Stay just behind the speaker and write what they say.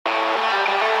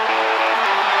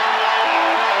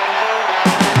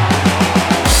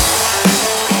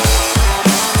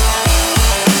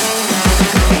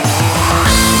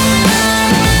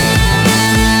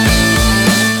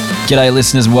G'day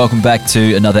listeners and welcome back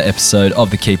to another episode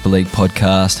of the Keeper League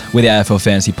podcast. We're the AFL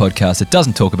Fantasy podcast that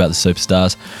doesn't talk about the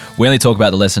superstars. We only talk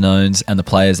about the lesser knowns and the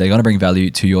players that are going to bring value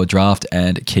to your draft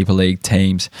and Keeper League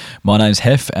teams. My name's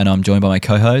Hef and I'm joined by my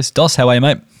co-host Dos. How are you,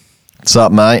 mate? What's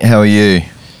up, mate? How are you?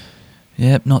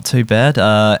 Yep, not too bad.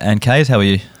 And Kays, how are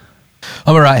you?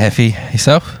 I'm alright, Heffy.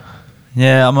 Yourself?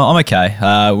 Yeah, I'm okay.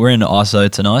 We're in ISO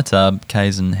tonight.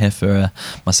 Kays and Hef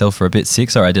myself are a bit sick.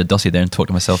 Sorry, I did a dossier there and talked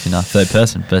to myself in third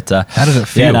person. But how does it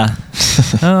feel?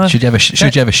 Yeah, should you have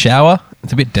a shower?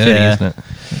 It's a bit dirty, isn't it?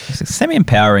 It's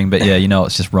semi-empowering, but yeah, you know,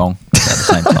 it's just wrong at the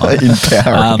same time.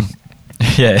 Empowering.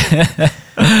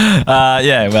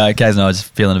 Well, Kays and I are just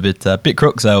feeling a bit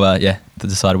crook, so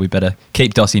decided we better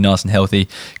keep Dossie nice and healthy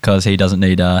because he doesn't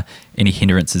need any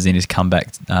hindrances in his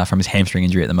comeback from his hamstring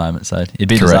injury at the moment. So it'd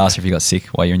be a disaster if you got sick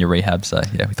while you're in your rehab. So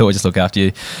yeah, we thought we'd just look after you.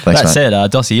 Thanks, that said,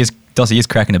 Dossie is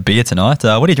cracking a beer tonight.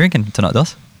 What are you drinking tonight,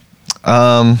 Dos?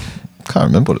 Can't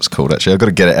remember what it's called actually. I've got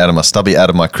to get it out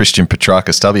of my Christian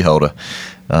Petrarca stubby holder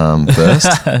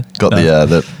first. Got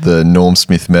the Norm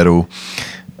Smith medal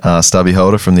stubby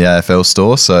holder from the AFL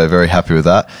store, so very happy with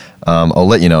that. I'll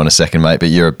let you know in a second, mate, but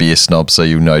you're a beer snob, so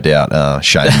you'll no doubt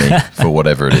shame me for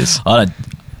whatever it is. I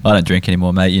don't drink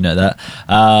anymore, mate, you know that.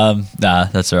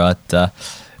 That's all right. There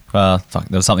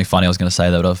was something funny I was going to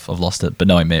say, though, but I've lost it. But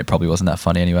knowing me, it probably wasn't that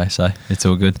funny anyway, so it's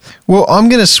all good. Well, I'm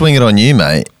going to swing it on you,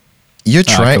 mate.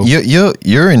 Cool.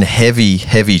 You're in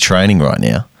heavy training right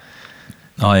now.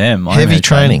 I am. Heavy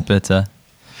training. But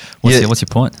what's your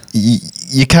point?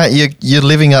 You're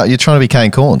living up. You're trying to be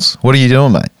Kane Corns. What are you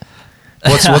doing, mate?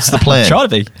 What's the plan? I'm trying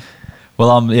to be.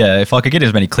 Well, if I could get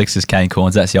as many clicks as Kane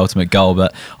Corns, that's the ultimate goal.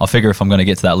 But I figure if I'm going to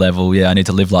get to that level, I need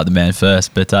to live like the man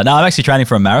first. But no, I'm actually training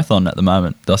for a marathon at the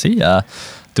moment, Dossie.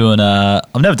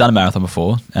 I've never done a marathon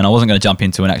before, and I wasn't going to jump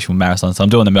into an actual marathon, so I'm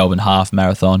doing the Melbourne Half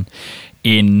Marathon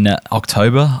in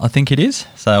October, I think it is.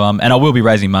 So, and I will be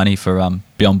raising money for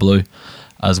Beyond Blue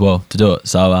as well to do it.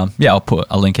 So I'll put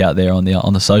a link out there on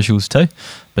the socials too.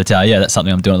 But that's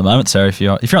something I'm doing at the moment. So if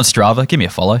you're on Strava, give me a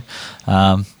follow.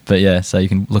 So you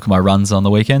can look at my runs on the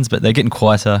weekends. But they're getting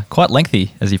quite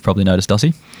lengthy, as you've probably noticed,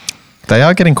 Dossie. They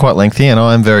are getting quite lengthy, and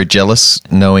I am very jealous,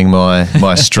 knowing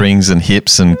my strings and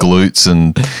hips and glutes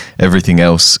and everything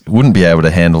else. Wouldn't be able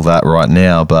to handle that right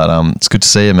now. But it's good to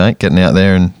see you, mate, getting out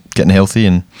there and getting healthy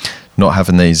and not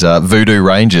having these voodoo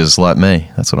rangers like me.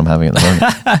 That's what I'm having at the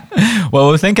moment. Well,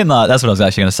 we're thinking that's what I was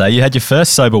actually going to say. You had your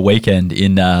first sober weekend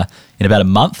in about a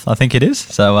month, I think it is.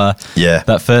 So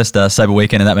that first sober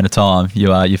weekend in that amount of time,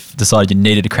 you've decided you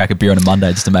needed to crack a beer on a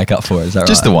Monday just to make up for it. Is that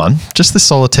just right? The one, just the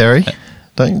solitary.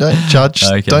 Don't judge.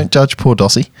 Okay. Don't judge poor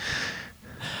Dossie.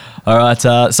 All right,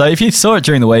 so if you saw it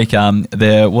during the week,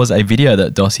 there was a video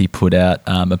that Dossie put out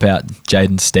about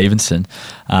Jaden Stevenson.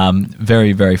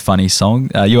 Very, very funny song.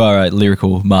 You are a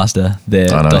lyrical master there,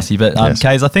 Dossie. But yes.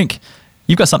 Kays, I think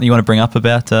you've got something you want to bring up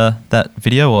about that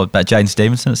video or about Jaden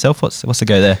Stevenson itself. What's the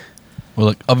go there? Well,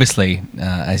 look, obviously,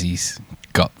 as he's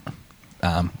got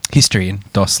history,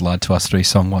 and Dos lied to us through his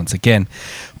song once again.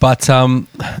 But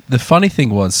the funny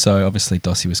thing was, so obviously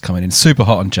Dossie was coming in super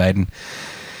hot on Jaden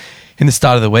in the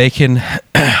start of the week, and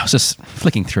I was just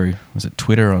flicking through, was it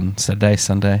Twitter on Saturday,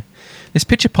 Sunday? This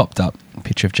picture popped up, a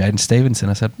picture of Jaden Stevenson.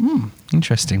 I said,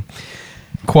 interesting.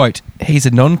 Quote, he's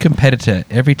a non-competitor.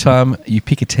 Every time you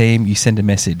pick a team, you send a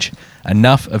message.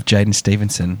 Enough of Jaden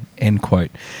Stevenson, end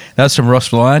quote. That was from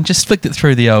Ross Lyon. Just flicked it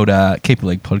through the old Keeper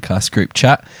League podcast group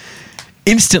chat.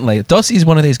 Instantly, Dossie is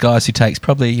one of these guys who takes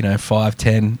probably,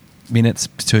 5-10 minutes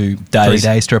to 3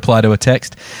 days to reply to a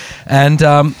text. And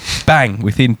bang,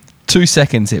 within 2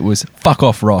 seconds, it was, fuck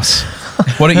off, Ross.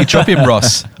 Why don't you drop him,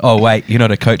 Ross? Oh, wait, you're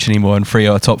not a coach anymore and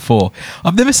Freo are top 4.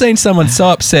 I've never seen someone so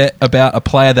upset about a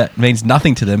player that means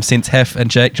nothing to them since Hef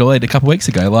and Jake Jolly a couple of weeks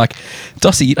ago. Like,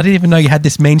 Dossie, I didn't even know you had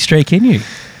this mean streak in you.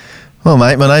 Well,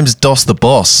 mate, my name's Dos the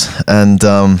Boss, and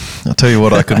I'll tell you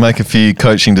what, I could make a few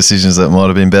coaching decisions that might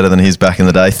have been better than his back in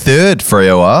the day. Third,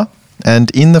 Freo are, and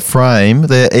in the frame,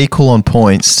 they're equal on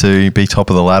points to be top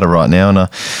of the ladder right now, and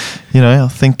I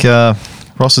think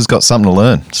Ross has got something to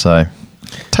learn. So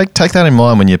take that in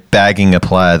mind when you're bagging a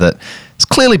player that is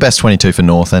clearly best 22 for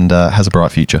North and has a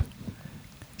bright future.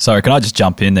 Sorry, can I just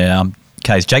jump in there?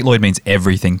 Case Jake Lloyd means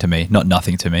everything to me, not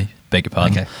nothing to me. Beg your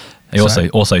pardon. Okay. He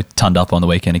also tonned up on the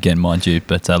weekend again, mind you.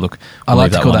 But look, I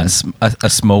like to call that a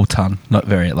small ton, not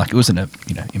very it wasn't a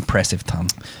impressive ton.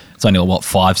 It's only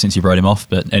 5 since you wrote him off,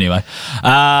 but anyway.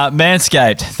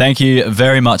 Manscaped, thank you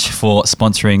very much for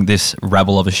sponsoring this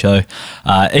rabble of a show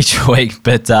each week.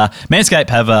 But Manscaped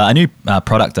have a new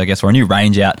product, I guess, or a new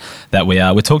range out that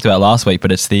we talked about last week.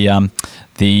 But it's the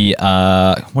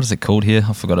what is it called here?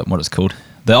 I forgot what it's called.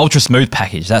 the Ultra Smooth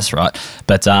package. That's right.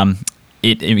 But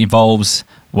it involves.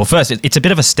 Well, first, it's a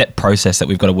bit of a step process that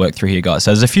we've got to work through here, guys.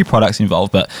 So there's a few products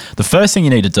involved, but the first thing you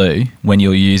need to do when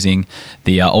you're using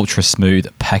the Ultra Smooth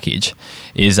package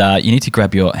is you need to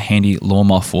grab your handy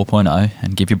Lawnmower 4.0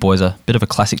 and give your boys a bit of a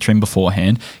classic trim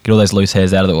beforehand, get all those loose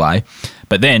hairs out of the way.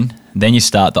 But then you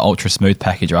start the Ultra Smooth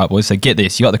package, right, boys? So get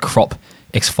this, you got the crop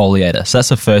exfoliator. So that's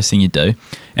the first thing you do.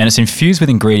 And it's infused with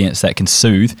ingredients that can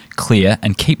soothe, clear,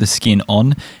 and keep the skin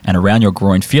on and around your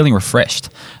groin feeling refreshed.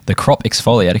 The crop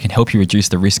exfoliator can help you reduce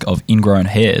the risk of ingrown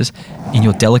hairs in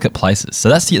your delicate places. So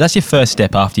that's your first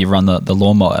step after you run the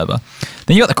lawnmower over.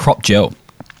 Then you got the crop gel.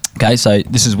 Okay, so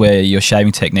this is where your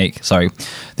shaving technique,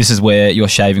 this is where you're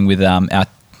shaving with our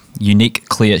unique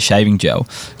clear shaving gel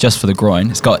just for the groin.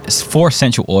 It's 4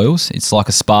 essential oils. It's like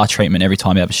a spa treatment every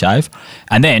time you have a shave.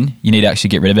 And then you need to actually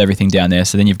get rid of everything down there.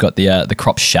 So then you've got the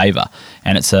crop shaver,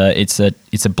 and it's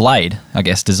a blade, I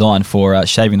guess, designed for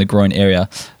shaving the groin area.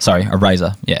 Sorry, a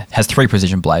razor. Yeah, it has 3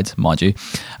 precision blades, mind you.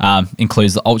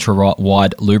 Includes the ultra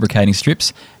wide lubricating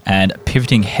strips and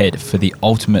pivoting head for the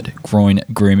ultimate groin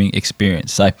grooming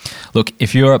experience. So, look,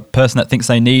 if you're a person that thinks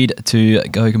they need to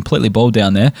go completely bald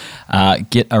down there,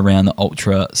 get around the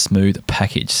Ultra Smooth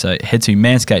package. So head to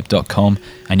manscaped.com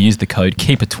and use the code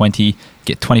KEEPER20,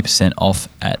 get 20% off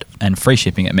and free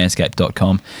shipping at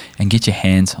manscaped.com, and get your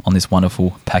hands on this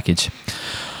wonderful package.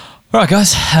 All right,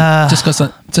 guys.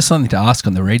 Just something to ask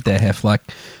on the read there, Hef. Like,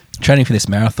 training for this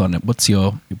marathon, what's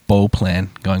your ball plan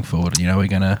going forward? You know, we're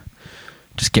going to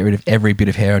just get rid of every bit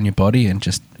of hair on your body and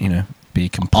just, be a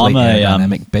complete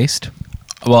dynamic beast.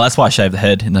 Well, that's why I shaved the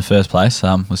head in the first place,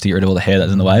 was to get rid of all the hair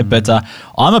that's in the way. But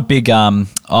I'm a big, I'm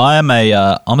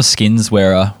a skins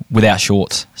wearer without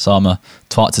shorts. So I'm a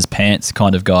tights as pants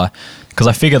kind of guy, because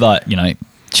I figure that,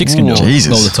 chicks can do it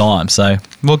all the time. So,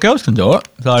 well, girls can do it.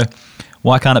 So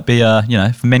why can't it be,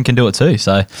 if men can do it too?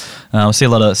 So we'll see a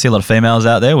lot of females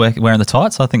out there wearing the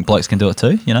tights. I think blokes can do it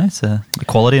too. It's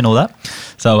equality and all that.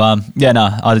 So I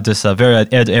just very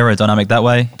aerodynamic that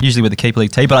way. Usually with the Keeper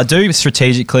League tee, but I do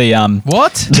strategically.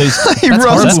 What? That's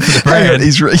horrible for the brand.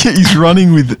 He's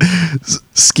running with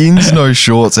skins, no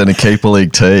shorts, and a Keeper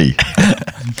League tee.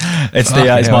 It's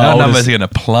my our numbers are going to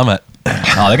plummet.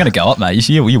 Oh, they're going to go up, mate.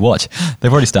 You watch.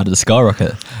 They've already started to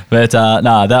skyrocket. But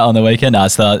that on the weekend,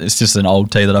 it's just an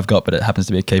old tee that I've got, but it happens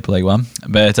to be a Keeper League one.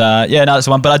 But it's the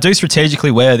one. But I do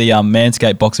strategically wear the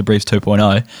Manscaped Boxer Briefs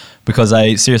 2.0 because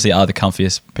they seriously are the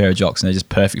comfiest pair of jocks, and they're just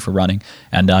perfect for running.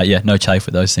 And no chafe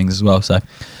with those things as well. So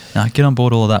get on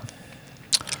board all of that.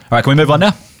 All right, can we move on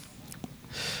now?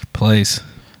 Please.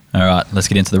 All right, let's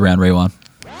get into the round rewind.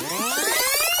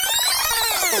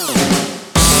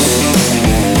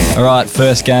 All right,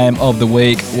 first game of the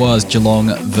week was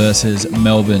Geelong versus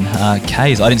Melbourne.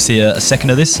 Kays, I didn't see a second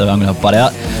of this, so I'm going to butt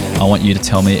out. I want you to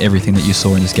tell me everything that you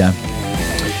saw in this game.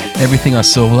 Everything I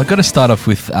saw. Well, I've got to start off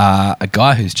with a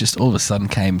guy who's just all of a sudden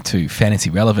came to fantasy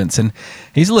relevance, and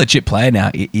he's a legit player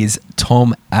now. It is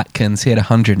Tom Atkins. He had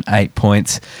 108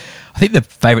 points. I think the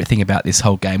favourite thing about this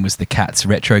whole game was the Cats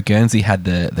retro Guernsey, had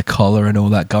the collar and all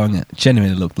that going. It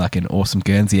genuinely looked like an awesome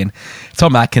Guernsey, and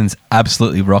Tom Atkins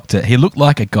absolutely rocked it. He looked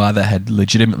like a guy that had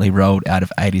legitimately rolled out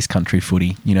of 80s country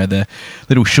footy. The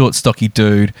little short, stocky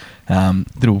dude,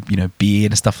 little,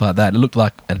 beard and stuff like that. It looked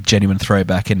like a genuine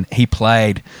throwback, and he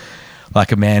played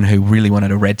like a man who really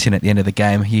wanted a red tin at the end of the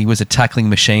game. He was a tackling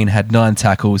machine, had 9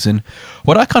 tackles. And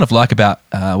what I kind of like about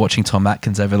watching Tom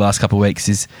Atkins over the last couple of weeks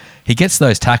is he gets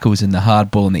those tackles in the hard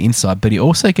ball on the inside, but he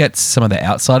also gets some of the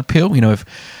outside peel. We've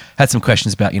had some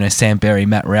questions about, Sam Berry,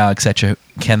 Matt Rao, etc.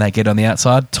 Can they get on the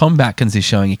outside? Tom Atkins is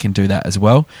showing he can do that as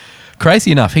well.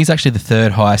 Crazy enough, he's actually the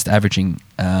 3rd highest averaging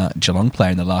Geelong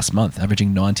player in the last month,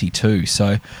 averaging 92.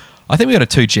 So I think we got a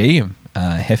 2G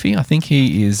Heffy. I think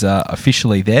he is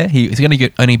officially there. He's going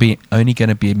to only going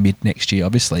to be mid next year,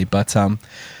 obviously, but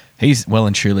he's well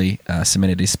and truly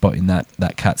cemented his spot in that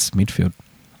Cats midfield.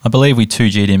 I believe we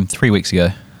 2G'd him 3 weeks ago.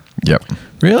 Yep.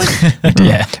 Really?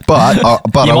 Yeah. But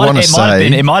I want to say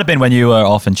it might have been when you were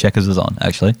off and Checkers was on,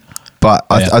 actually. But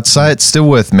I'd say it's still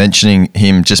worth mentioning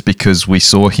him just because we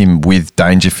saw him with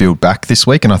Dangerfield back this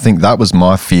week, and I think that was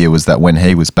my fear, was that when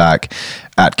he was back,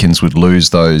 Atkins would lose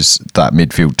that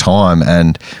midfield time,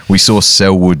 and we saw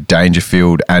Selwood,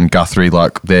 Dangerfield, and Guthrie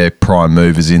like their prime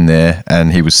movers in there,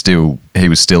 and he was still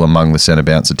among the centre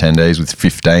bounce attendees with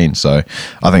 15. So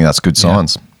I think that's good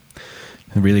signs.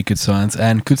 Really good signs.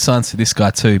 And good signs for this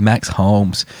guy too, Max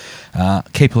Holmes.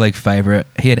 Keeper league favourite.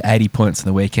 He had 80 points on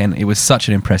the weekend. It was such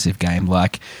an impressive game.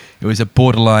 Like, it was a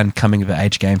borderline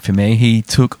coming-of-age game for me. He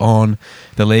took on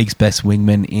the league's best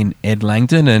wingman in Ed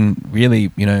Langdon and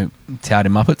really, towed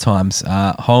him up at times.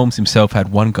 Holmes himself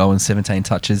had 1 goal and 17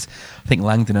 touches. I think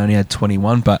Langdon only had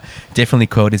 21, but definitely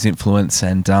quelled his influence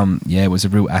and, it was a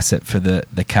real asset for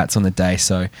the Cats on the day.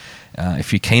 So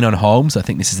if you're keen on Holmes, I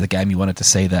think this is the game you wanted to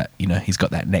see that, he's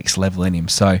got that next level in him.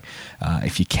 So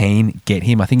if you're keen, get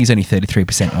him. I think he's only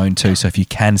 33% owned too, so if you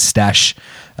can stash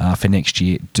for next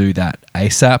year, do that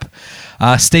ASAP.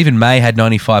 Stephen May had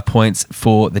 95 points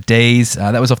for the D's.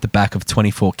 That was off the back of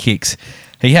 24 kicks.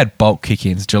 He had bulk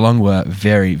kick-ins. Geelong were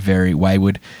very, very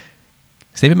wayward.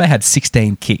 Stephen May had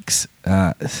 16 kicks,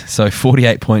 so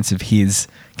 48 points of his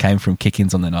came from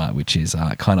kick-ins on the night, which is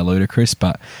kind of ludicrous,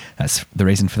 but that's the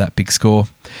reason for that big score.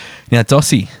 Now,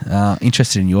 Dossie,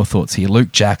 interested in your thoughts here.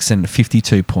 Luke Jackson,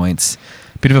 52 points.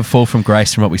 Bit of a fall from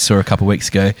grace from what we saw a couple of weeks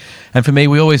ago. And for me,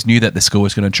 we always knew that the score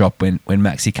was going to drop when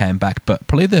Maxi came back, but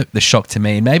probably the shock to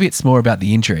me, and maybe it's more about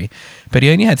the injury, but he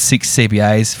only had 6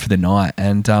 CBAs for the night.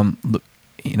 And look,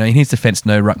 in his defence,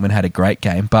 no ruckman had a great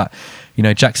game, but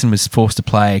Jackson was forced to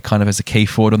play kind of as a key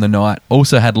forward on the night.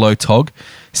 Also had low TOG,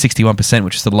 61%,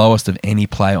 which is the lowest of any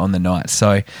player on the night.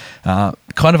 So kind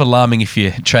of alarming if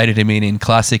you traded him in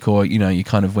Classic or, you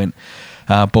kind of went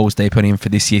balls deep on him for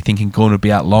this year thinking Gawn would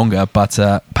be out longer. But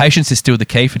patience is still the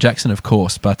key for Jackson, of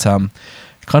course, but kind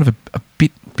of a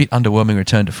bit underwhelming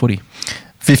return to footy.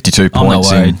 52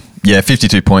 points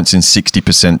 52 points in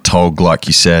 60% TOG, like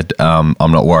you said. I'm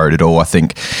not worried at all. I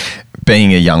think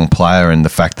being a young player and the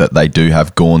fact that they do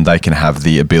have Gawn, they can have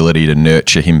the ability to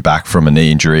nurture him back from a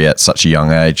knee injury at such a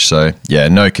young age. So,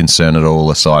 no concern at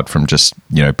all aside from just,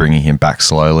 bringing him back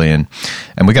slowly. And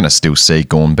we're going to still see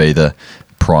Gawn be the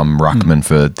prime ruckman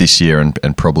for this year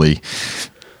and probably,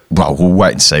 well, we'll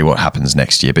wait and see what happens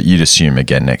next year, but you'd assume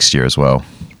again next year as well.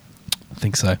 I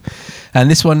think so.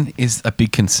 And this one is a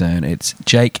big concern. It's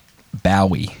Jake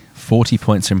Bowie, 40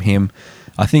 points from him.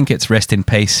 I think it's rest in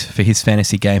peace for his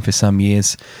fantasy game for some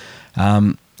years.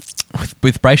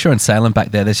 With Brayshaw and Salem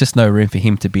back there, there's just no room for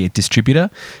him to be a distributor.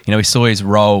 We saw his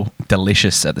role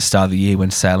delicious at the start of the year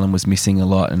when Salem was missing a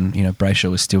lot and, Brayshaw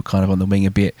was still kind of on the wing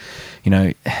a bit.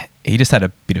 He just had a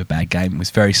bit of a bad game.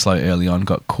 Was very slow early on,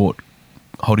 got caught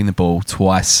holding the ball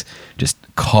twice, just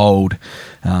cold,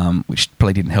 which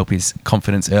probably didn't help his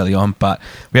confidence early on. But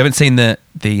we haven't seen the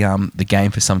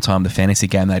game for some time, the fantasy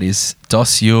game that is.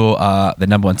 Dos, you're the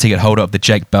number 1 ticket holder of the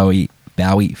Jake Bowie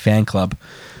fan club.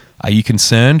 Are you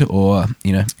concerned, or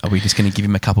are we just going to give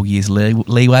him a couple years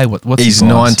leeway? What's He's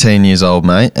 19 years old,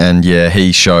 mate, and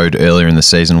he showed earlier in the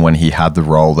season when he had the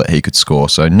role that he could score.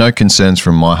 So no concerns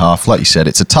from my half. Like you said,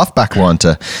 it's a tough back line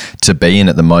to be in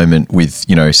at the moment with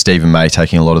Stephen May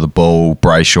taking a lot of the ball,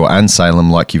 Brayshaw and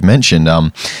Salem, like you've mentioned.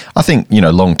 I think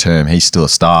long term he's still a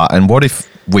star. And what if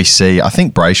we see, I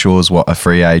think Brayshaw's a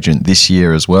free agent this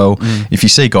year as well. If you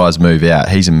see guys move out,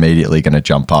 he's immediately going to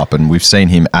jump up, and we've seen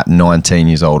him at 19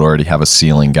 years old already have a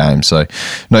ceiling game. So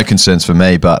no concerns for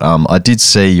me. But I did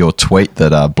see your tweet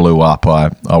that blew up.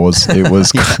 It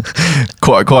was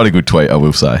quite a good tweet, I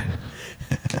will say.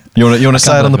 You want to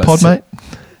say it on the pod, mate?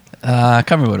 I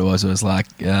can't remember what it was. It was like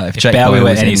if Jake Bowie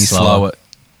was any slower,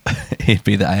 he'd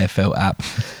be the AFL app.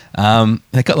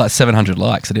 They got like 700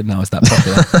 likes. I didn't know it was that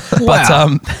popular.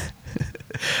 Wow.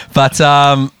 But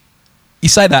you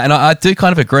say that, and I do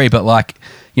kind of agree. But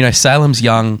Salem's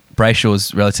young,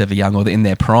 Brayshaw's relatively young, or in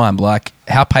their prime. Like,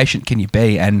 how patient can you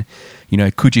be? And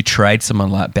could you trade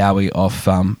someone like Bowie off,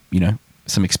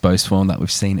 some exposed form that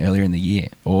we've seen earlier in the year,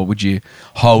 or would you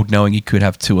hold knowing he could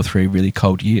have 2 or 3 really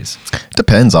cold years?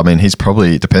 Depends. I mean,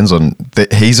 depends on.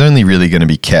 He's only really going to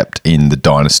be kept in the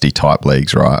dynasty type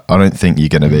leagues, right? I don't think you're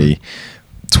going to be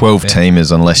 12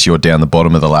 teamers unless you're down the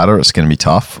bottom of the ladder. It's going to be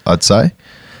tough, I'd say.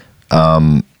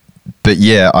 But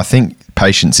I think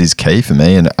patience is key for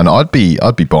me, and I'd be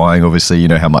buying. Obviously, you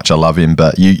know how much I love him,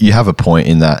 but you have a point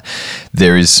in that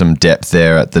there is some depth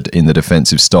there in the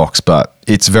defensive stocks, but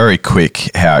it's very quick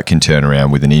how it can turn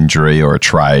around with an injury or a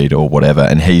trade or whatever.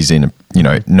 And he's in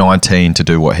 19 to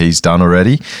do what he's done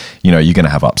already. You're going to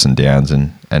have ups and downs,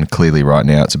 and clearly right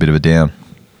now it's a bit of a down.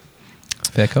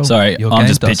 Fair call. Sorry, I'm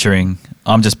just picturing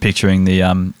the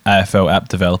AFL app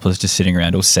developers just sitting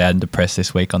around all sad and depressed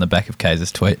this week on the back of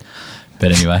Kayser's tweet.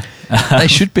 But anyway, they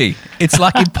should be. It's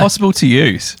like impossible to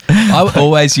use. I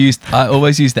always used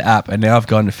the app, and now I've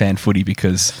gone to Fan Footy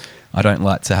because I don't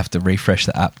like to have to refresh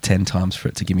the app 10 times for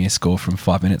it to give me a score from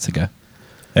 5 minutes ago.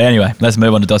 Anyway, let's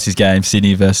move on to Dossie's game,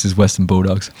 Sydney versus Western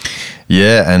Bulldogs.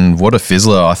 Yeah, and what a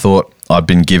fizzler. I thought I'd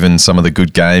been given some of the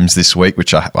good games this week,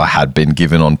 which I had been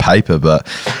given on paper, but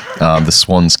the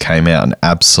Swans came out and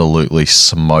absolutely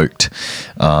smoked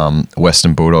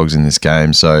Western Bulldogs in this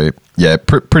game. So, yeah,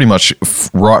 pretty much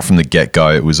right from the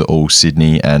get-go, it was all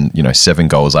Sydney and, 7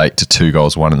 goals, 8 to 2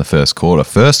 goals, 1 in the first quarter.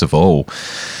 First of all,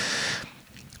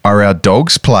 are our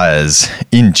Dogs players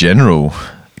in general,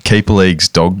 Keeper League's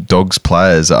Dogs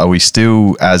players, are we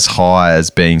still as high as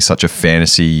being such a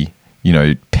fantasy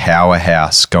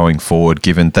powerhouse going forward,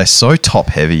 given they're so top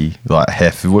heavy? Like,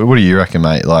 Hef, what do you reckon,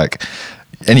 mate? Like,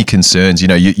 any concerns?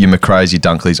 Your McRae's, your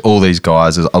Dunkleys, all these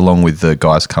guys, along with the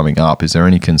guys coming up, is there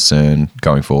any concern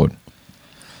going forward?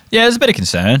 Yeah, there's a bit of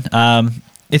concern.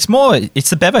 It's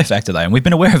the Bevo factor, though, and we've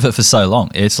been aware of it for so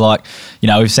long. It's like,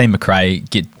 we've seen McRae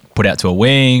get put out to a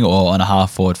wing or on a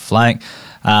half-forward flank.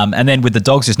 And then with the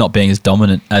Dogs just not being as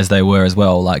dominant as they were as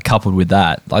well, like coupled with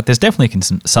that, like there's definitely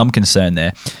some concern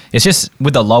there. It's just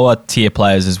with the lower tier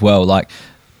players as well, like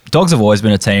Dogs have always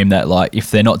been a team that, like,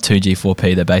 if they're not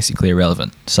 2G4P, they're basically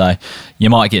irrelevant. So you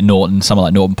might get someone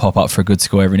like Norton pop up for a good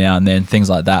score every now and then, things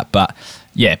like that. But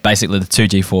yeah, basically the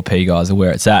 2G4P guys are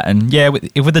where it's at. And yeah,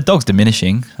 with the Dogs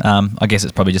diminishing, I guess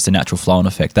it's probably just a natural flow-on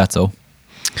effect, that's all.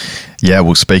 Yeah,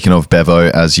 well, speaking of Bevo,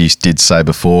 as you did say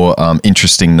before,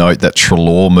 interesting note that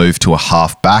Treloar moved to a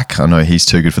half-back. I know he's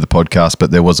too good for the podcast,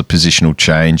 but there was a positional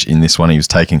change in this one. He was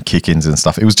taking kick-ins and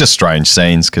stuff. It was just strange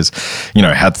scenes because,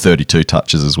 had 32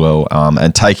 touches as well,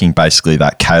 and taking basically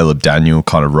that Caleb Daniel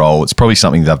kind of role. It's probably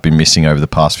something they've been missing over the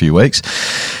past few weeks.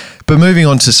 But moving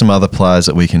on to some other players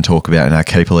that we can talk about in our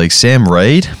Keeper League. Sam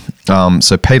Reid.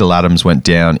 So Peter Laddams went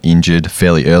down injured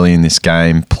fairly early in this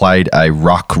game, played a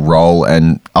ruck role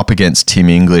and up against Tim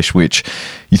English, which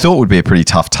you thought would be a pretty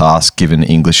tough task given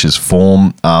English's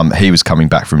form. He was coming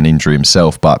back from an injury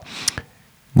himself, but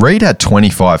Reid had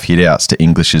 25 hit-outs to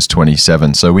English's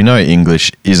 27. So we know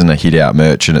English isn't a hit-out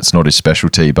merchant. It's not his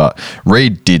specialty, but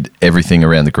Reid did everything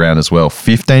around the ground as well.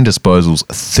 15 disposals,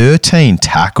 13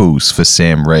 tackles for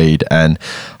Sam Reid and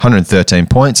 113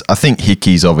 points. I think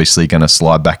Hickey's obviously going to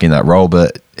slide back in that role,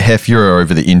 but Hef, you're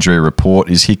over the injury report.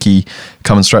 Is Hickey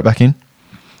coming straight back in?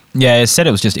 Yeah, it said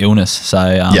it was just illness,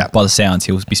 so by the sounds,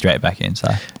 he'll be straight back in. So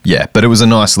yeah, but it was a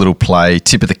nice little play,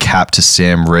 tip of the cap to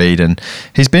Sam Reid, and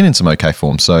he's been in some okay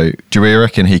form. So do we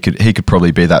reckon he could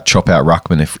probably be that chop out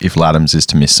ruckman if Laddams is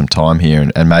to miss some time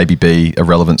here and maybe be a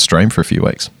relevant stream for a few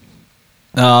weeks?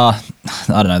 I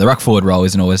don't know. The ruck forward role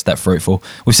isn't always that fruitful.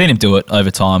 We've seen him do it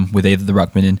over time with either the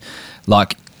ruckman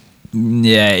and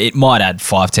it might add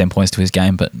 5-10 points to his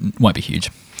game, but won't be huge.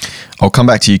 I'll come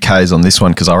back to you, Kays, on this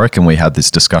one because I reckon we had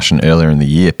this discussion earlier in the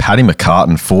year. Paddy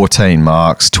McCartan, 14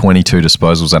 marks, 22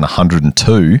 disposals and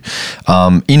 102.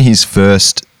 In his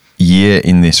first year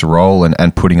in this role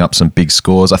and putting up some big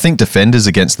scores. I think defenders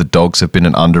against the Dogs have been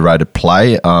an underrated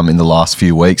play in the last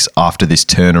few weeks after this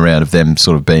turnaround of them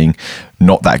sort of being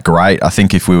not that great. I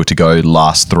think if we were to go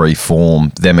last three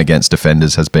form, them against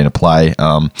defenders has been a play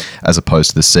as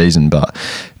opposed to the season. But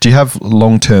do you have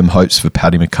long-term hopes for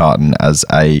Paddy McCartan as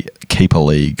a Keeper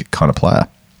League kind of player?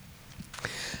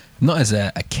 Not as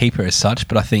a keeper as such,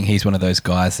 but I think he's one of those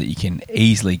guys that you can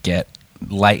easily get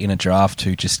late in a draft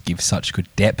to just give such good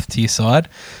depth to your side.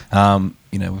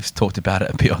 We've talked about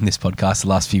it a bit on this podcast the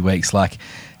last few weeks, like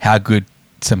how good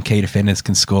some key defenders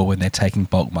can score when they're taking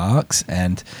bulk marks.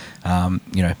 And,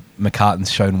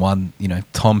 McCartan's shown one,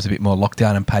 Tom's a bit more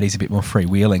lockdown and Paddy's a bit more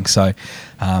freewheeling. So,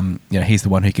 he's the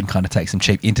one who can kind of take some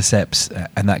cheap intercepts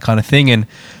and that kind of thing. And,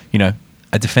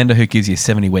 a defender who gives you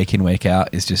 70 week in, week out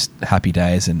is just happy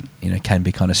days and, can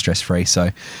be kind of stress-free.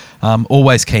 So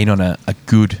always keen on a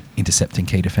good intercepting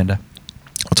key defender.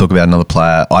 I'll talk about another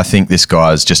player. I think this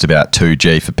guy's just about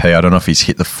 2G for P. I don't know if he's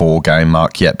hit the 4-game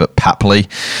mark yet, but Papley,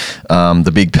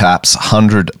 the big Paps,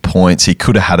 100 points. He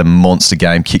could have had a monster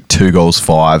game, kicked 2 goals,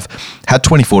 5, had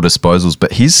 24 disposals,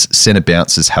 but his centre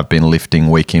bounces have been lifting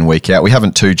week in, week out. We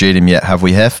haven't 2G'd him yet, have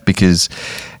we, Hef? Because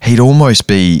he'd almost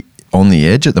be on the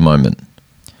edge at the moment.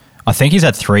 I think he's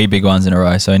had 3 big ones in a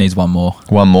row, so he needs one more.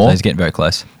 One more? So he's getting very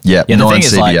close. Yeah, 9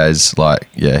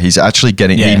 CBAs. He's actually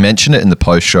getting... Yeah. He mentioned it in the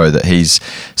post-show that he's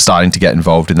starting to get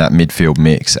involved in that midfield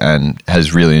mix and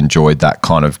has really enjoyed that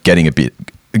kind of getting a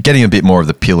bit more of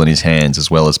the pill in his hands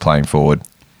as well as playing forward.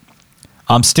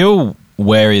 I'm still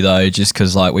wary, though, just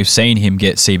because we've seen him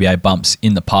get CBA bumps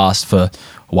in the past for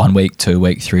 1 week, 2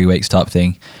 week, 3 weeks type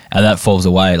thing, and that falls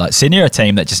away. Sydney are a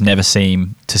team that just never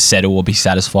seem to settle or be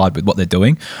satisfied with what they're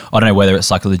doing. I don't know whether it's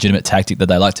a legitimate tactic that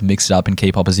they like to mix it up and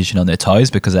keep opposition on their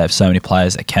toes because they have so many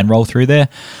players that can roll through there.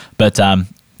 But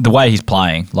the way he's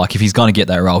playing, like if he's going to get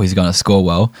that role, he's going to score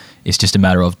well. It's just a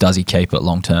matter of does he keep it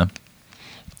long term.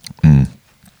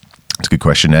 It's a good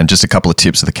question. And just a couple of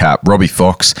tips of the cap. Robbie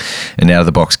Fox, an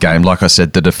out-of-the-box game. Like I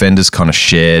said, the defenders kind of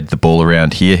shared the ball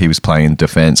around here. He was playing in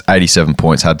defence. 87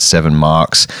 points, had 7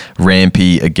 marks.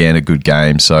 Rampy, again, a good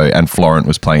game. And Florent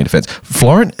was playing in defence.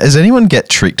 Florent, does anyone get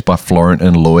tricked by Florent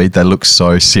and Lloyd? They look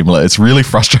so similar. It's really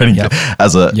frustrating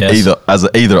as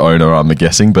either owner, I'm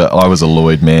guessing. But I was a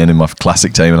Lloyd man in my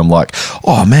classic team, and I'm like,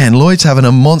 oh, man, Lloyd's having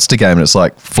a monster game. And it's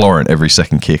like Florent every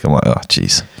second kick. I'm like, oh,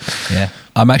 jeez. Yeah.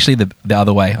 I'm actually the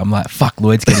other way. I'm like, fuck,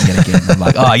 Lloyd's getting it again. I'm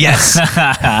like, oh, yes.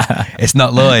 It's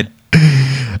not Lloyd.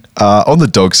 On the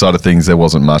dog side of things, there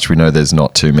wasn't much. We know there's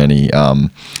not too many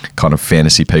kind of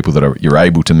fantasy people that you're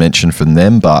able to mention from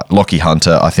them. But Lockie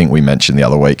Hunter, I think we mentioned the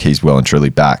other week, he's well and truly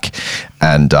back.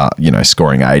 And,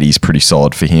 scoring 80 is pretty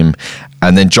solid for him.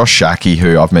 And then Josh Shackey,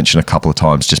 who I've mentioned a couple of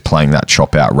times, just playing that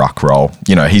chop-out ruck role.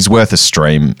 He's worth a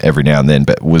stream every now and then,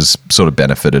 but was sort of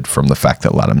benefited from the fact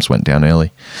that Laddams went down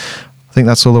early. I think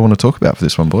that's all I want to talk about for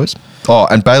this one, boys. Oh,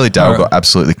 and Bailey Dale got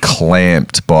absolutely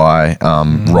clamped by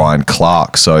Ryan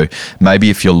Clark. So maybe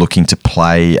if you're looking to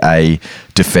play a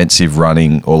defensive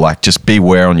running or like just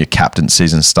beware on your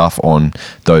captaincies and stuff on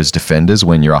those defenders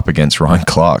when you're up against Ryan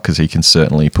Clark, because he can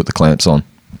certainly put the clamps on.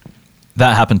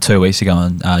 That happened 2 weeks ago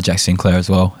on Jack Sinclair as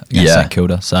well against St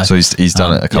Kilda. So he's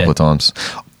done it a couple of times.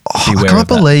 Oh, I can't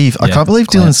believe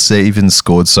Dylan Stevens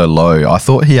scored so low. I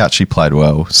thought he actually played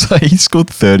well. So he scored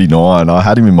 39. I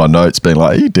had him in my notes being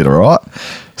like, he did all right.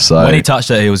 So when he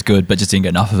touched it, he was good, but just didn't get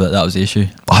enough of it. That was the issue.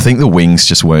 I think the wings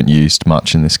just weren't used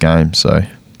much in this game. So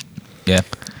yeah.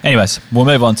 Anyways, we'll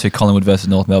move on to Collingwood versus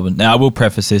North Melbourne. Now, I will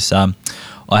preface this.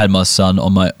 I had my son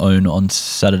on my own on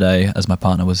Saturday as my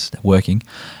partner was working.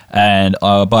 And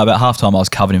by about halftime, I was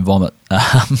covered in vomit.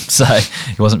 So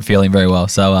he wasn't feeling very well.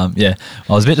 So, I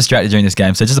was a bit distracted during this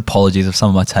game. So just apologies if some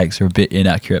of my takes are a bit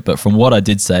inaccurate. But from what I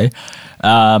did say,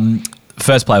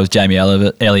 first player was Jamie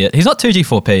Elliott. He's not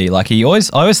 2G4P. Like I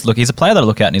always look, he's a player that I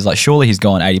look at and he's like, surely he's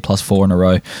gone 80 plus 4 in a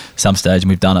row some stage and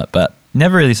we've done it. But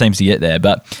never really seems to get there.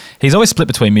 But he's always split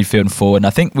between midfield and forward. And I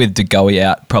think with De Goey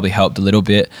out probably helped a little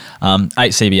bit. 8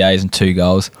 CBAs and 2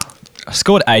 goals. I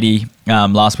scored 80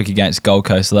 last week against Gold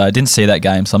Coast, although I didn't see that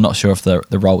game, so I'm not sure if the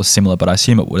role was similar, but I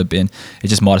assume it would have been. It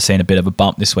just might have seen a bit of a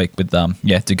bump this week with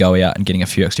De Goey out and getting a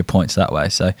few extra points that way.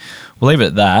 So we'll leave it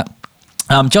at that.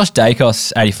 Josh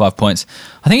Dacos, 85 points.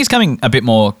 I think he's coming a bit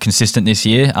more consistent this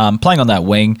year. Playing on that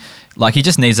wing, like he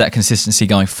just needs that consistency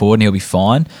going forward and he'll be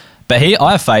fine. But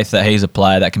I have faith that he's a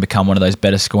player that can become one of those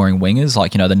better scoring wingers,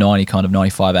 like, the 90 kind of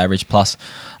 95 average plus,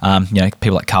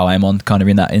 people like Carl Amon kind of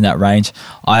in that range.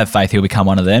 I have faith he'll become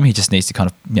one of them. He just needs to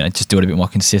kind of, just do it a bit more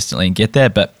consistently and get there,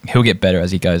 but he'll get better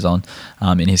as he goes on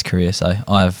in his career. So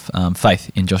I have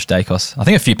faith in Josh Dacos. I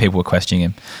think a few people were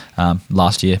questioning him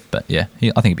last year, but yeah,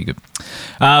 I think he'd be good.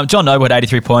 John Noble had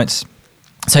 83 points.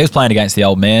 So he was playing against the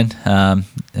old man,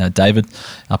 David,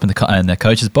 up in the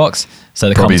coach's box. So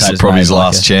the probably his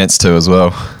last chance to as well.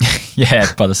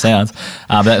 Yeah, by the sounds.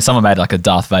 But someone made like a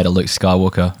Darth Vader, Luke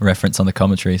Skywalker reference on the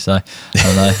commentary. So I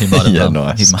don't know, he might have,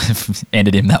 nice. He might have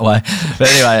ended him that way.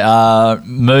 But anyway,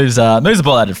 moves the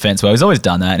ball out of defence well. He's always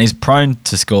done that, and he's prone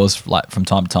to scores like from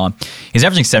time to time. He's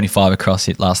averaging 75 across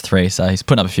his last 3, so he's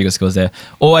putting up a few good scores there.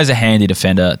 Always a handy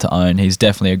defender to own. He's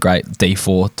definitely a great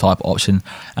D4 type option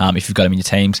if you've got him in your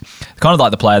teams. Kind of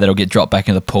like the player that'll get dropped back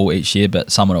into the pool each year, but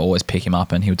someone will always pick him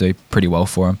up, and he'll do pretty well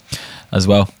for him as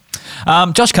well.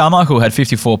 Josh Carmichael had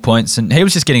 54 points, and he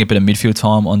was just getting a bit of midfield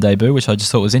time on debut, which I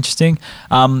just thought was interesting.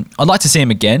 I'd like to see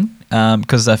him again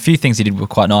because a few things he did were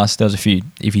quite nice. There was a few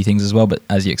iffy things as well, but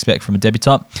as you expect from a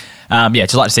debutant.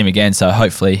 Just like to see him again, so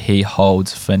hopefully he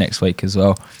holds for next week as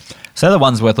well. So the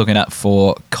ones worth looking at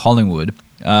for Collingwood,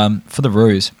 for the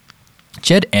Roos.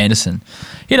 Jed Anderson,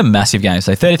 he had a massive game.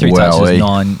 So 33 touches,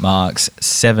 9 marks,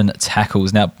 7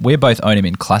 tackles. Now, we both own him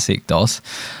in Classic, DOS.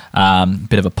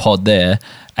 Bit of a pod there.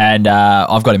 And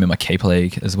I've got him in my keeper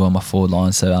league as well, my forward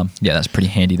line. So, that's pretty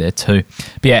handy there too.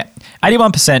 But yeah,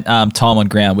 81% time on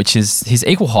ground, which is his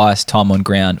equal highest time on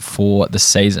ground for the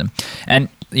season. And,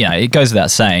 it goes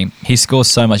without saying, he scores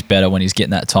so much better when he's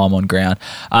getting that time on ground.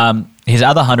 His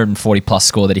other 140 plus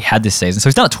score that he had this season, so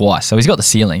he's done it twice, so he's got the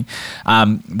ceiling.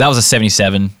 That was a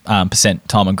 77%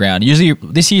 time on ground. Usually,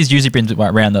 this year's usually been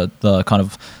around the kind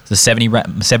of the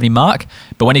 70 mark,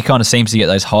 but when he kind of seems to get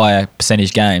those higher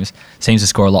percentage games, seems to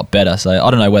score a lot better. So I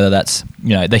don't know whether that's,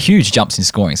 the huge jumps in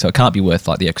scoring, so it can't be worth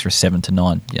like the extra 7 to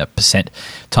 9%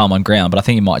 time on ground, but I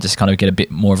think he might just kind of get a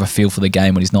bit more of a feel for the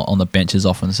game when he's not on the bench as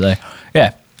often. So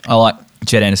yeah, I like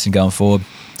Jed Anderson going forward.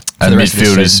 for And the rest of the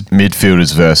season.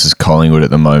 midfielders versus Collingwood at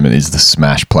the moment is the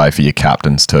smash play for your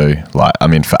captains too. Like, I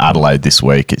mean, for Adelaide this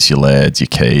week, it's your Lairds, your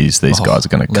Keys. These guys are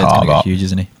going to Led's carve gonna go up. huge,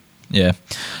 isn't he? Yeah.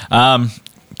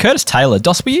 Curtis Taylor,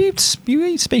 Dos, were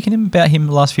you speaking about him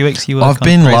the last few weeks? You were I've kind of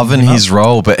been praising loving him up? his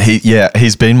role, but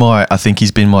he's been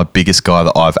my biggest guy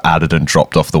that I've added and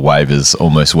dropped off the waivers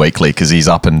almost weekly because he's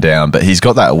up and down. But he's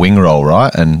got that wing role,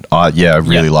 right? And I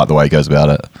really like the way he goes about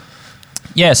it.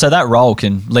 Yeah, so that role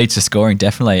can lead to scoring,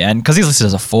 definitely. And because he's listed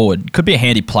as a forward, could be a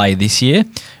handy play this year,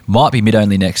 might be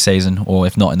mid-only next season, or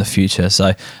if not in the future.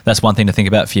 So that's one thing to think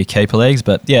about for your keeper leagues.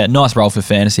 But yeah, nice role for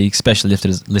fantasy, especially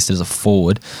listed as a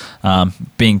forward.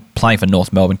 Playing for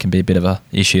North Melbourne can be a bit of a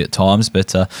issue at times,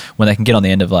 but when they can get on the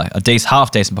end of like a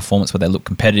half-decent performance where they look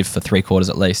competitive for 3 quarters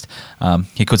at least,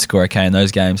 he could score okay in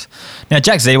those games. Now,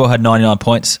 Jack Zebo had 99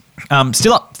 points.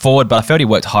 Still up forward, but I felt he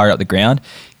worked higher up the ground.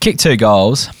 Kicked 2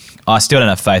 goals. I still don't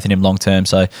have faith in him long term,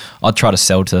 so I'd try to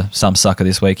sell to some sucker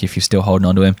this week if you're still holding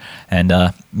on to him, and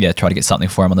try to get something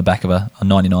for him on the back of a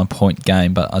 99-point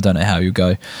game, but I don't know how he'll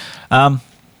go. Tom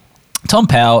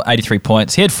Powell, 83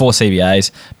 points. He had 4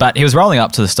 CBAs, but he was rolling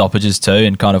up to the stoppages too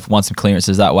and kind of won some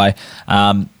clearances that way.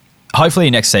 Hopefully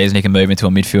next season he can move into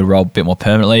a midfield role a bit more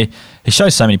permanently. He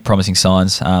shows so many promising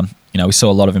signs. We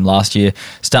saw a lot of him last year,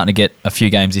 starting to get a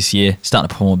few games this year, starting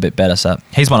to perform a bit better. So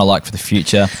he's one I like for the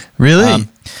future. Really?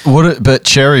 But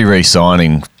Cherry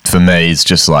re-signing for me is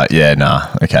just like,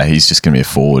 okay, he's just going to be a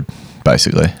forward,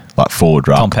 basically. Like forward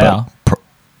ruck. Tom Powell?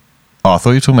 I thought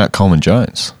you were talking about Coleman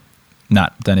Jones. Nah,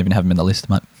 don't even have him in the list,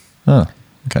 mate. Oh,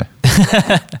 okay.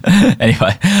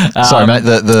 Anyway. Sorry, mate,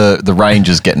 the range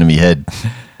is getting to me head.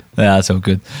 Yeah, that's all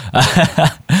good.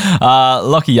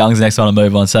 Lockie Young's the next one to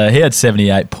move on. So he had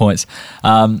 78 points.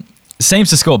 Seems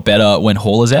to score better when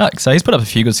Hall is out. So he's put up a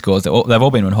few good scores. They've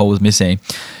all been when Hall was missing.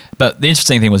 But the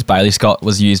interesting thing was Bailey Scott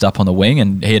was used up on the wing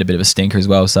and he had a bit of a stinker as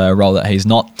well. So a role that he's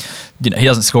not, he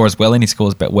doesn't score as well in. He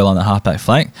scores well on the halfback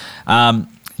flank.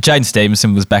 Jaden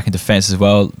Stevenson was back in defence as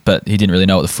well, but he didn't really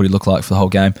know what the footy looked like for the whole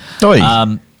game.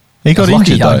 He got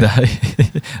injured Young, though.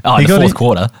 In the fourth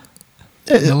quarter.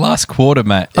 The last quarter,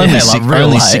 mate. Only real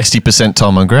late. 60%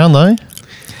 time on ground though.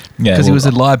 Yeah, Because he was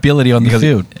a liability on the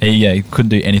field. He couldn't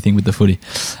do anything with the footy.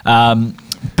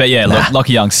 But yeah, look,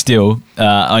 Lockie Young still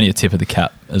only a tip of the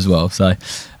cap as well. So,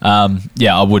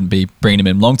 I wouldn't be bringing him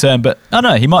in long term. But I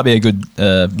don't know, he might be a good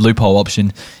loophole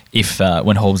option if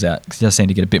when Hall's out. Because he does seem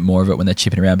to get a bit more of it when they're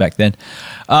chipping around back then.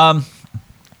 And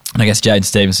I guess Jaden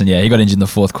Stevenson, he got injured in the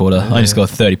fourth quarter. Only scored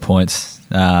 30 points.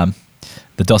 The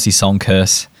Dossie song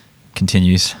curse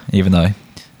continues, even though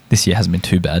this year hasn't been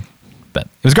too bad. But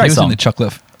it was a great song.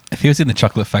 If he was in the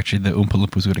chocolate factory, the Oompa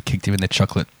Loompas would have kicked him in the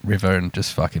chocolate river and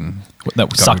just fucking...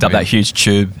 That sucked up that huge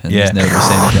tube. And Yeah. he's never been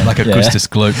seen again. like a Gustus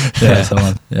Gloop. Yeah,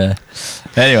 someone. Yeah.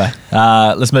 Anyway,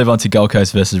 let's move on to Gold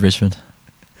Coast versus Richmond.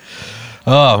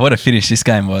 Oh, what a finish this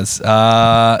game was.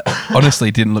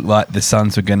 Honestly, didn't look like the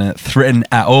Suns were going to threaten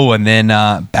at all. And then,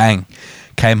 bang,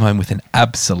 came home with an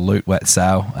absolute wet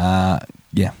sail.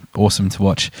 Awesome to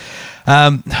watch.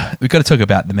 We've got to talk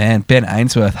about the man, Ben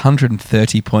Ainsworth,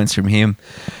 130 points from him.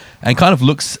 And kind of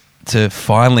looks to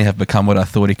finally have become what I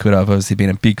thought he could have. I've obviously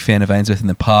been a big fan of Ainsworth in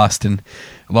the past and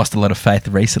lost a lot of faith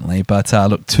recently. But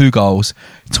look, 2 goals,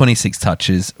 26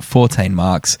 touches, 14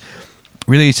 marks.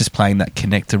 Really, he's just playing that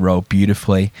connector role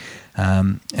beautifully.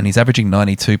 And he's averaging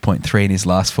 92.3 in his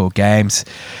last 4 games.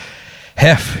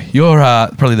 Hef, you're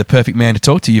probably the perfect man to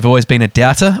talk to. You've always been a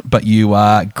doubter, but you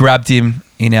grabbed him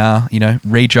in our,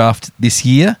 redraft this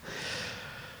year.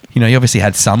 You obviously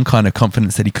had some kind of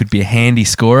confidence that he could be a handy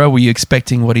scorer. Were you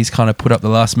expecting what he's kind of put up the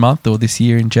last month or this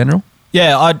year in general?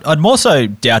 Yeah, I'd more so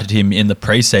doubted him in the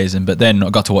preseason, but then I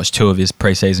got to watch 2 of his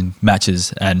preseason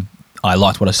matches and I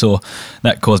liked what I saw.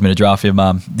 That caused me to draft him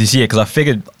this year because I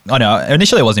figured,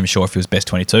 initially I wasn't even sure if he was best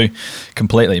 22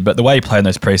 completely, but the way he played in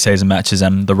those preseason matches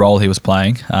and the role he was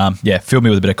playing, filled me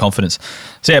with a bit of confidence.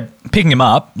 So picking him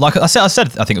up, like I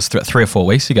said, I think it was 3 or 4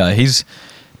 weeks ago,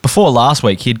 before last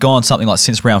week, he'd gone something like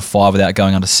since round 5 without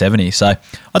going under 70. So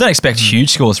I don't expect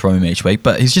huge scores from him each week,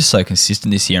 but he's just so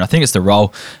consistent this year. And I think it's the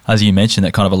role, as you mentioned,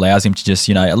 that kind of allows him to just,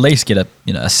 at least get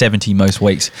a 70 most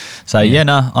weeks. So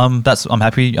I'm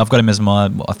happy. I've got him as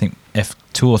my, I think,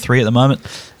 F2 or 3 at the moment.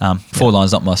 Forward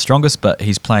line's not my strongest, but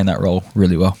he's playing that role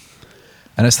really well.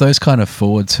 And it's those kind of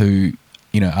forwards who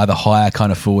are the higher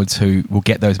kind of forwards who will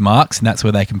get those marks, and that's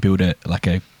where they can build a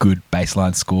good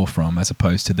baseline score from, as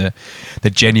opposed to the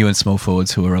genuine small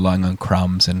forwards who are relying on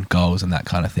crumbs and goals and that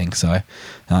kind of thing. So,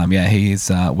 he is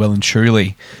well and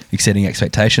truly exceeding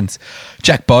expectations.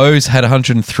 Jack Bowes had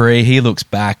 103. He looks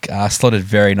back, slotted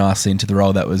very nicely into the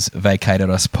role that was vacated,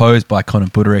 I suppose, by Connor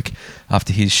Buderick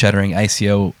after his shattering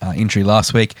ACL injury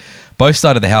last week. Both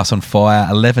started the house on fire,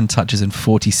 11 touches and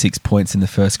 46 points in the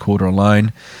first quarter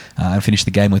alone, and finished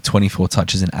the game with 24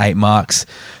 touches and 8 marks.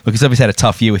 Look, he's obviously had a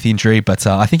tough year with injury, but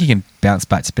I think he can bounce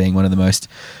back to being one of the most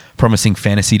promising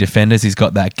fantasy defenders. He's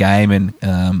got that game, and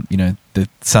the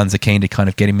Suns are keen to kind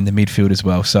of get him in the midfield as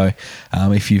well. So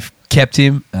if you've kept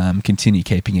him, continue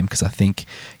keeping him, because I think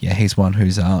he's one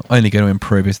who's only going to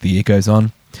improve as the year goes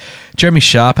on. Jeremy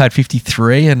Sharp had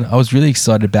 53, and I was really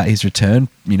excited about his return,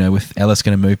 with Ellis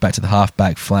going to move back to the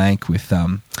half-back flank with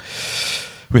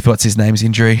what's his name's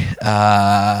injury. There's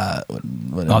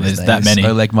that many.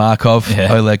 Oleg Markov.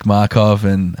 Yeah. Oleg Markov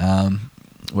and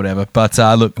whatever. But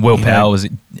look, Will Powell was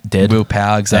dead. Will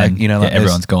Powell, exactly.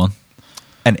 Everyone's gone.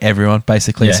 And everyone,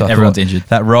 basically. Yeah, so everyone's injured.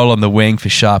 That role on the wing for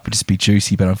Sharp would just be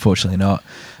juicy, but unfortunately not.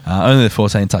 Only the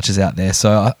 14 touches out there.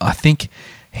 So I think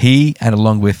he, and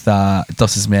along with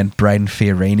Doss's man, Braden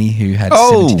Fiorini, who had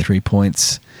 73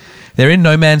 points. They're in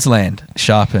no man's land,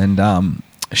 Sharp and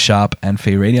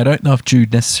Fiorini. I don't know if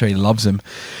Jude necessarily loves him.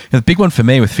 The big one for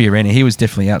me with Fiorini, he was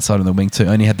definitely outside on the wing too.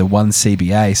 Only had the one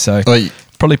CBA, so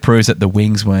probably proves that the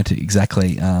wings weren't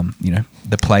exactly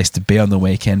the place to be on the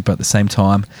weekend. But at the same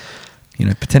time,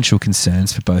 potential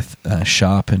concerns for both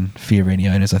Sharp and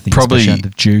Fiorini owners, I think, especially under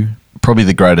Jew. Probably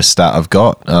the greatest stat I've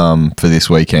got for this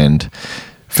weekend.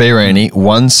 Fiorini,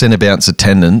 1 centre bounce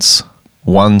attendance,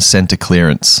 1 centre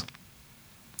clearance.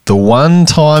 The one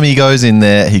time he goes in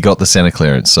there, he got the centre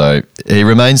clearance. So he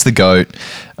remains the GOAT.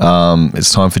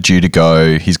 It's time for Jew to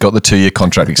go. He's got the 2-year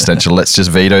contract extension. Let's just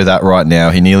veto that right now.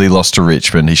 He nearly lost to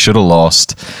Richmond. He should have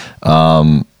lost.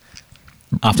 After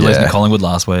losing to Collingwood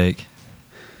last week.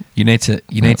 You need to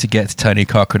get to Tony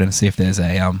Cochrane and see if there's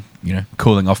a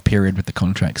cooling off period with the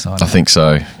contract sign. I think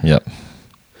so. Yep.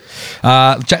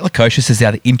 Jack Lukosius is the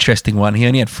other interesting one. He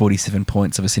only had 47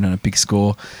 points, obviously not a big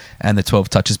score, and the 12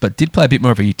 touches, but did play a bit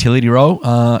more of a utility role.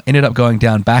 Ended up going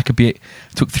down back a bit,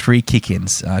 took 3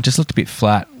 kick-ins. Just looked a bit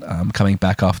flat coming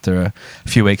back after a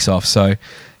few weeks off. So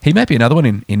he may be another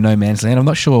one in no man's land. I'm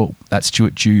not sure that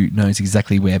Stuart Dew knows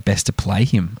exactly where best to play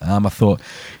him. I thought,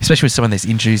 especially with some of these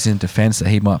injuries in defence, that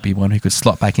he might be one who could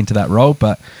slot back into that role,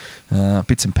 but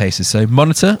bits and pieces. So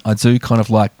monitor, I do kind of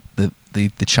like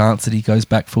the chance that he goes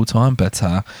back full time, but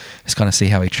just kind of see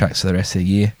how he tracks for the rest of the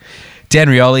year. Dan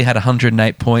Rioli had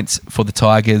 108 points for the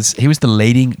Tigers. He was the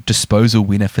leading disposal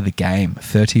winner for the game,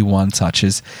 31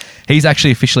 touches. He's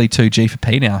actually officially 2G for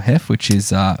P now, Hef, which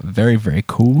is very, very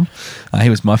cool. He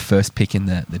was my first pick in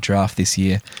the draft this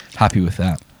year. Happy with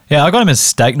that. Yeah, I got him as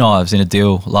steak knives in a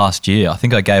deal last year. I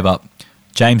think I gave up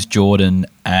James Jordan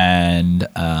and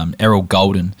Errol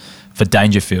Golden for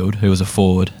Dangerfield, who was a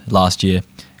forward last year,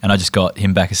 and I just got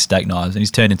him back as steak knives, and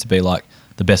he's turned into be like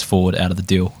the best forward out of the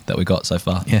deal that we got so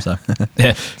far. Yeah. So,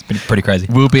 it's been pretty crazy.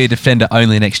 Will be a defender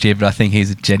only next year, but I think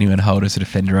he's a genuine holder as a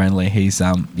defender only. He's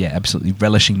absolutely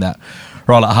relishing that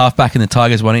role at halfback, and the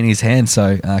Tigers won in his hand,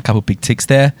 so a couple of big ticks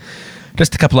there.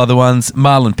 Just a couple other ones.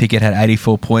 Marlon Pickett had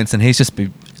 84 points, and he's just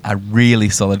been a really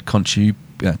solid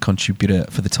contributor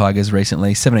for the Tigers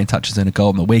recently. 17 touches and a goal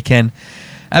on the weekend.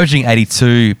 Averaging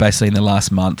 82 basically in the last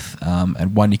month,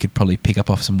 and one you could probably pick up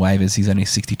off some waivers. He's only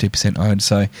 62% owned,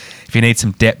 so if you need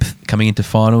some depth coming into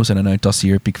finals, and I know Dossie,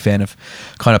 you're a big fan of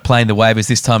kind of playing the waivers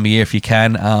this time of year if you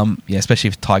can, especially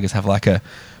if Tigers have like a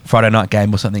Friday night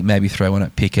game or something, maybe throw one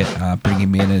at Pickett, bring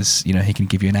him in as, he can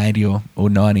give you an 80 or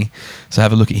 90. So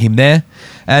have a look at him there.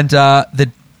 And the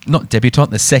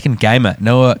second gamer,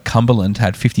 Noah Cumberland,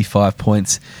 had 55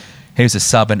 points. He was a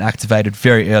sub and activated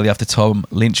very early after Tom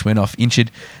Lynch went off injured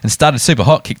and started super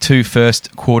hot, kicked 2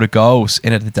 first quarter goals,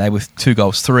 ended the day with 2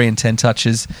 goals, 3 and 10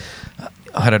 touches.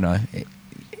 I don't know.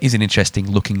 He's an interesting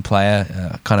looking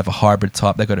player, kind of a hybrid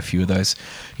type. They've got a few of those,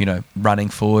 running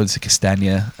forwards,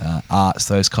 Castagna, Arts,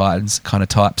 those kind of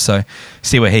types. So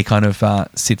see where he kind of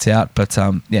sits out. But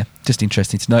just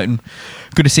interesting to note. And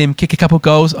good to see him kick a couple of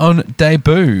goals on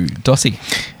debut. Dossie.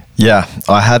 Yeah,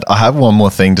 I have one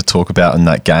more thing to talk about in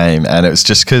that game, and it was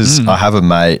just because I have a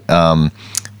mate,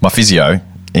 my physio.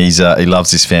 He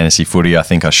loves his fantasy footy. I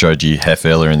think I showed you Hef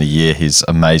earlier in the year his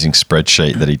amazing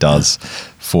spreadsheet that he does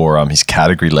for his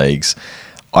category leagues.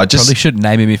 I just probably shouldn't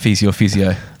name him if he's your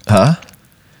physio. Huh?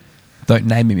 Don't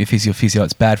name him if he's your physio.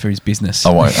 It's bad for his business.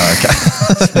 I won't.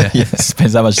 Oh, okay. Yeah.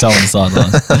 Spends that much time on the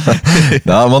sidelines.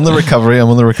 No, I'm on the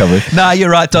recovery. Nah, you're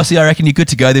right, Dossie. I reckon you're good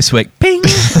to go this week. Ping!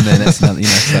 And then that's another,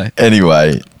 so.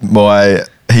 Anyway, I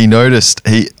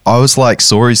was like,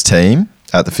 saw his team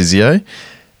at the physio,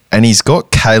 and he's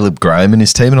got Caleb Graham in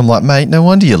his team, and I'm like, mate, no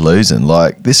wonder you're losing.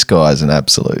 Like, this guy's an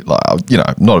absolute, like,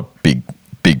 not a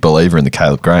big believer in the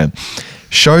Caleb Graham.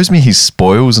 Shows me his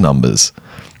spoils numbers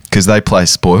because they play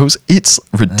spoils. It's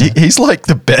ridiculous. He's like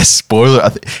the best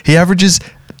spoiler. He averages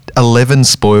 11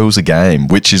 spoils a game,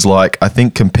 which is like, I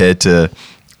think compared to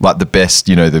like the best,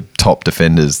 the top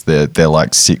defenders, they're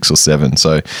like 6 or 7.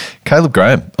 So Caleb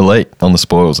Graham, elite on the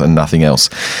spoils and nothing else.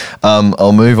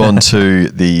 I'll move on to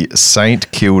the St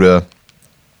Kilda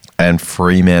and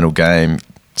Fremantle game.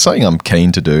 Something I'm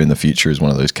keen to do in the future is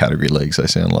one of those category leagues. They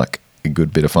sound like a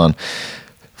good bit of fun.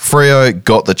 Freo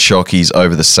got the Chockies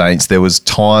over the Saints. There was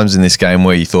times in this game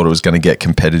where you thought it was going to get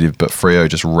competitive, but Freo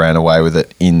just ran away with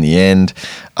it in the end.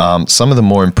 Some of the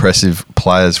more impressive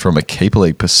players from a keeper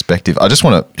league perspective. I just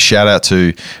want to shout out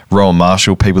to Rowan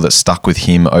Marshall, people that stuck with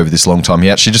him over this long time. He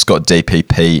actually just got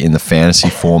DPP in the fantasy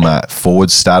format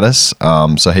forward status.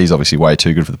 So he's obviously way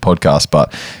too good for the podcast,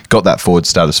 but got that forward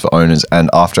status for owners. And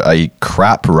after a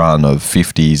crap run of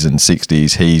 50s and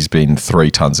 60s, he's been 3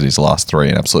 tons in his last 3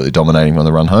 and absolutely dominating on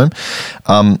the run home.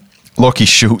 Lockie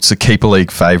Schultz, a keeper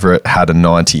league favourite, had a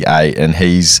 98, and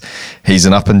he's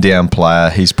an up and down player.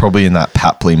 He's probably in that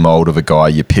Papley mould of a guy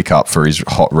you pick up for his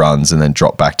hot runs and then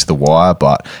drop back to the wire.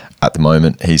 But at the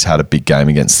moment, he's had a big game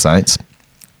against Saints.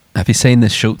 Have you seen the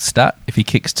Schultz stat? If he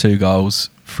kicks 2 goals,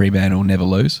 Fremantle will never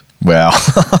lose. Wow,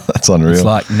 that's unreal. It's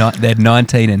like they're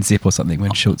 19 and zip or something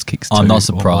when Schultz kicks 2. I'm not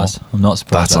surprised.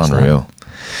 That's unreal.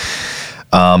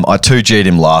 I 2G'd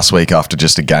him last week after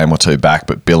just a game or 2 back,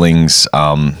 but Billings,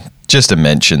 just to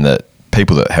mention that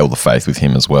people that held the faith with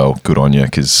him as well, good on you,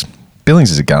 because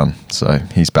Billings is a gun, so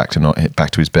he's back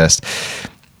to his best.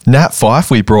 Nat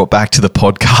Fyfe we brought back to the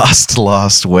podcast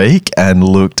last week and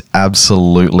looked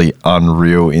absolutely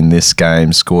unreal in this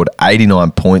game. Scored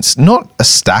 89 points. Not a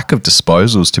stack of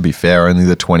disposals, to be fair, only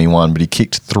the 21, but he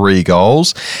kicked 3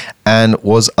 goals and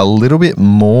was a little bit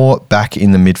more back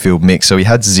in the midfield mix. So he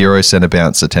had 0 centre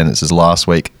bounce attendances last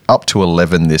week, up to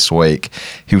 11 this week.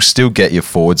 He'll still get your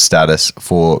forward status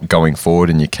for going forward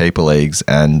in your keeper leagues.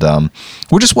 And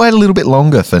we'll just wait a little bit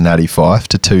longer for Natty Fyfe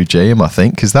to 2G him, I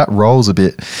think, because that roll's a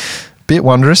bit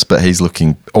wondrous, but he's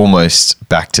looking almost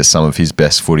back to some of his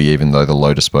best footy, even though the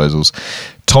low disposals.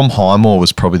 Tom Highmore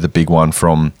was probably the big one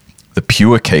from the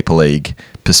pure keeper league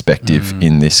perspective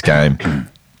in this game.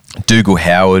 Dougal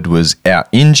Howard was out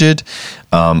injured.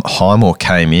 Highmore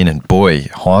came in, and boy,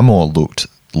 Highmore looked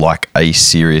like a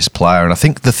serious player. And I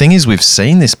think the thing is, we've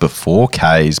seen this before,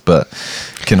 Kays, but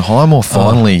can Highmore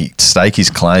finally stake his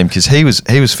claim? Because he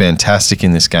was fantastic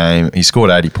in this game. He scored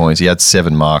 80 points. He had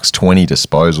 7 marks, 20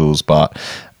 disposals. But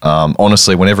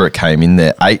honestly, whenever it came in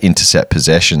there, 8 intercept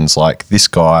possessions. Like, this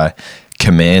guy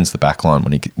commands the backline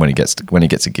when he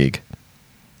gets a gig.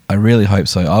 I really hope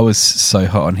so. I was so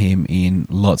hot on him in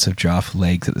lots of draft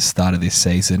leagues at the start of this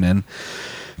season, and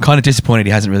kind of disappointed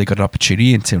he hasn't really got an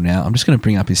opportunity until now. I'm just going to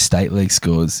bring up his state league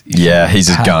scores. Yeah, he's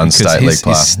a gun state league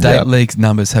player. His state league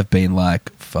numbers have been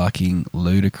like fucking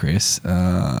ludicrous.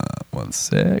 One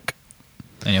sec.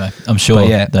 Anyway, I'm sure. But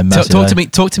yeah, they're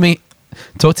massive. Talk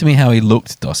to me how he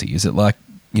looked, Dossie. Is it like,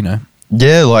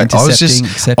 Yeah, like I was just,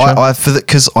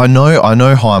 because I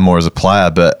know Highmore as a player,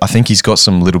 but I think he's got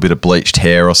some little bit of bleached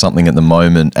hair or something at the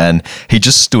moment, and he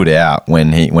just stood out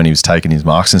when he was taking his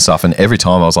marks and stuff. And every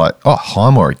time I was like, oh,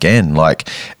 Highmore again, like,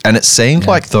 and it seemed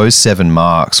like those 7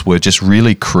 marks were just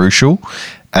really crucial,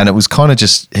 and it was kind of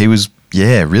just he was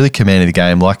really commanding the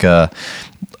game like a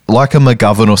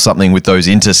McGovern or something with those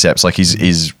intercepts. Like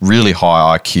he's really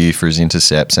high IQ for his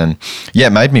intercepts, and it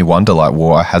made me wonder, like,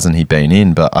 why hasn't he been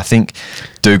in? But I think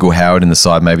Dougal Howard in the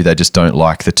side, maybe they just don't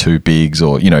like the 2 bigs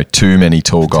or too many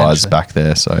tall guys back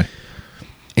there. So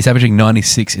he's averaging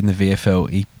 96 in the VFL.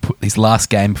 He put his last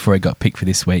game before he got picked for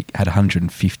this week had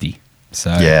 150.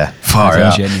 So far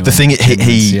out. The thing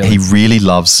he really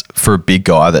loves, for a big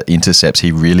guy that intercepts,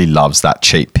 he really loves that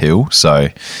cheap pill. So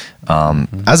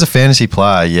as a fantasy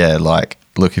player,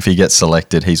 look, if he gets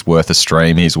selected, he's worth a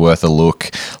stream. He's worth a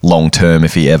look long term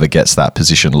if he ever gets that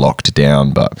position locked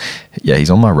down. But he's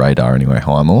on my radar anyway.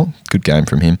 Highmore, good game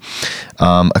from him.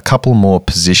 A couple more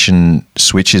position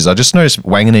switches. I just noticed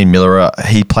Wanganeen Miller,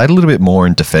 he played a little bit more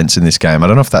in defence in this game. I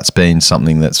don't know if that's been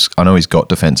something I know he's got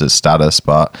defensive status,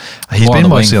 but he's been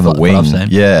mostly on the wing.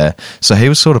 Yeah, so he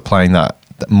was sort of playing that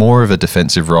more of a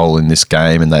defensive role in this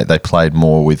game, and they played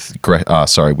more with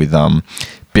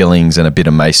Billings and a bit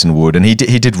of Mason Wood. And he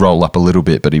did roll up a little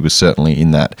bit, but he was certainly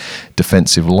in that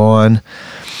defensive line.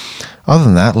 Other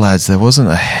than that, lads, there wasn't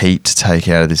a heap to take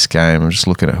out of this game. I'm just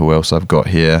looking at who else I've got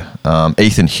here.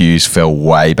 Ethan Hughes fell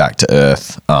way back to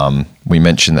earth. We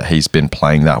mentioned that he's been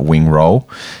playing that wing role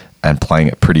and playing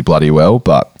it pretty bloody well.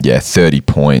 But, yeah, 30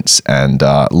 points. And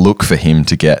look for him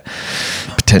to get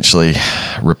potentially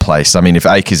replaced. I mean, if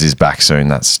Akers is back soon,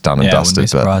 that's done and dusted.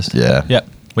 Wouldn't be surprised. Yeah. Yep.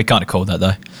 We kind of called that,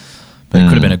 though. But it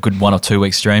could have been a good 1 or 2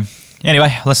 week stream.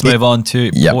 Anyway, let's move on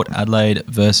to Port Adelaide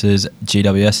versus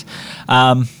GWS.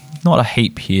 Not a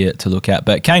heap here to look at,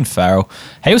 but Kane Farrell,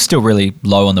 he was still really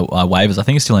low on the waivers. I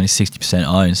think he's still only 60%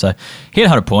 owned. So he had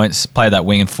 100 points, played that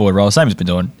wing and forward role, same as he's been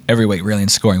doing every week, really,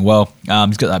 and scoring well.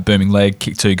 He's got that booming leg,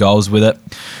 kicked 2 goals with it.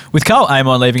 With Carl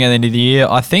Amon leaving at the end of the year,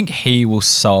 I think he will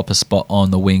sew up a spot on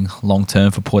the wing long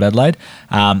term for Port Adelaide.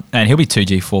 And he'll be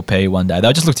 2G, 4P one day.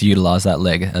 They'll just look to utilise that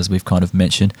leg, as we've kind of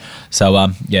mentioned.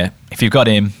 So, yeah, if you've got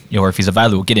him, or if he's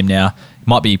available, get him now.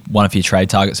 Might be one of your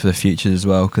trade targets for the future as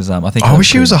well, because I think... I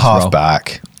wish he was a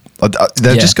half-back.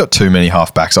 They've just got too many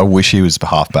half-backs. I wish he was a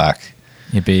half-back.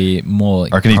 He'd be more...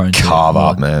 I reckon he'd carve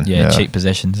up, man. Yeah, cheap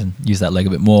possessions and use that leg a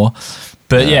bit more.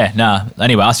 But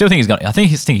anyway, I still think he'd get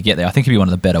there. I think he'd be one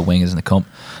of the better wingers in the comp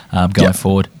going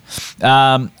forward.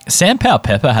 Sam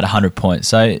Powell-Pepper had 100 points,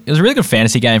 so it was a really good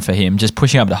fantasy game for him, just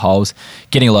pushing up the holes,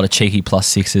 getting a lot of cheeky plus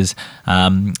sixes.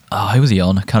 Who was he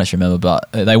on? I can't actually remember,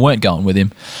 but they weren't going with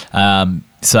him.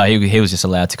 So he was just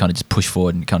allowed to kind of just push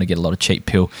forward and kind of get a lot of cheap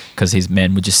pill because his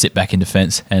men would just sit back in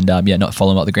defence and not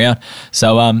follow him up the ground.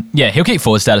 So he'll keep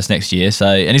forward status next year. So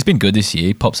and he's been good this year.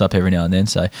 He pops up every now and then.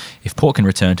 So if Port can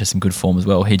return to some good form as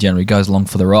well, he generally goes along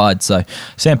for the ride. So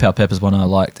Sam Powell-Pepper's one I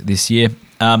liked this year.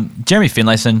 Jeremy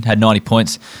Finlayson had 90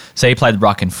 points, so he played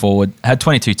ruck and forward, had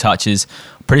 22 touches.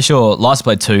 Pretty sure Lysa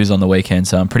played 2s on the weekend,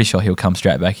 so I'm pretty sure he'll come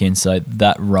straight back in, so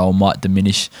that role might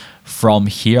diminish from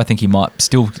here. I think he might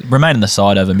still remain on the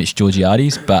side over Mitch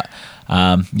Georgiades, but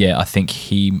I think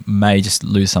he may just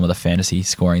lose some of the fantasy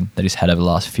scoring that he's had over the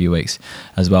last few weeks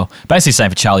as well. Basically same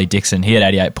for Charlie Dixon. He had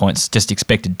 88 points, just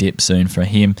expected dip soon for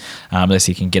him, unless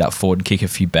he can get up forward and kick a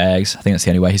few bags. I think that's the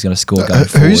only way he's going to score going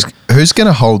forward. Who's going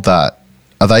to hold that?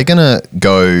 Are they going to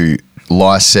go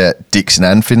Lysette, Dixon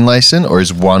and Finlayson, or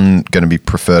is one going to be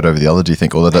preferred over the other, do you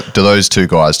think? Or do those two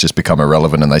guys just become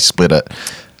irrelevant and they split it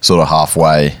sort of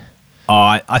halfway?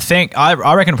 I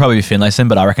reckon it'll probably be Finlayson,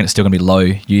 but I reckon it's still going to be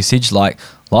low usage. Like,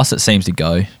 Lysette seems to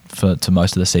go to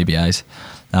most of the CBAs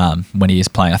when he is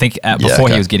playing. I think before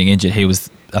he was getting injured,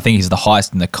 I think he's the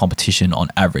highest in the competition on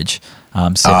average,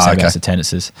 7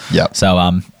 attendances. Yep. So,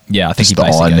 I think just he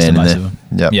basically goes to most of them.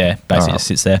 Yep. Yeah, basically just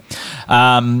sits there.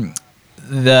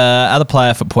 The other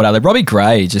player for Port Adelaide, Robbie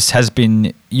Gray, just has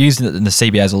been used in the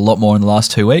CBAs a lot more in the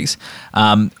last 2 weeks.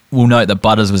 We'll note that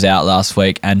Butters was out last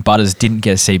week and Butters didn't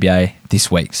get a CBA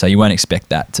this week, so you won't expect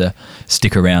that to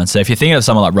stick around. So if you're thinking of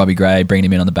someone like Robbie Gray, bringing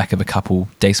him in on the back of a couple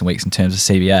decent weeks in terms of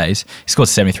CBAs, he scored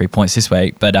 73 points this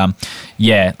week, but I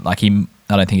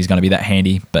don't think he's going to be that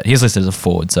handy, but he's listed as a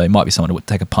forward, so he might be someone to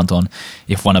take a punt on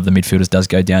if one of the midfielders does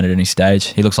go down at any stage.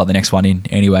 He looks like the next one in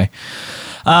anyway.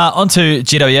 On to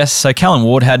GWS. So Callan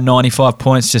Ward had 95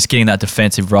 points, just getting that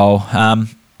defensive role.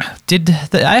 Did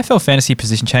the AFL fantasy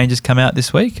position changes come out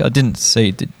this week? I didn't see.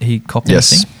 Did he cop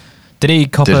anything? Did he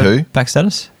cop a back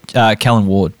status? Callan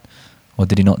Ward. Or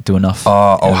did he not do enough?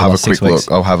 I'll have a quick look.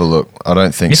 I'll have a look. I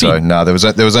don't think so. No, there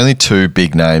was only 2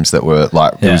 big names that were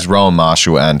like, it was Rowan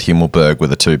Marshall and Himmelberg were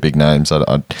the 2 big names.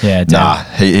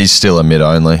 He's still a mid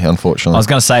only, unfortunately. I was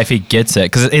going to say if he gets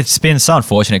it, because it's been so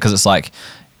unfortunate, because it's like,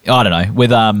 I don't know,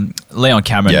 with Leon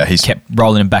Cameron, he kept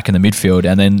rolling him back in the midfield,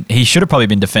 and then he should have probably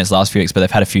been defence last few weeks, but they've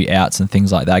had a few outs and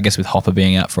things like that. I guess with Hopper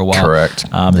being out for a while. Correct.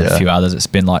 And a few others, it's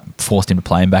been like forced him to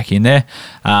play him back in there.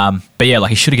 But yeah, like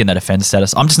he should have gotten that defender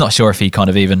status. I'm just not sure if he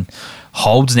kind of even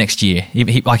holds next year.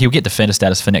 He'll get defender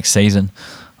status for next season.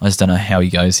 I just don't know how he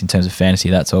goes in terms of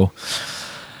fantasy, that's all.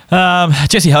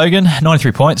 Jesse Hogan,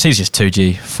 93 points. He's just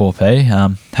 2G,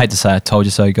 4P. Hate to say I told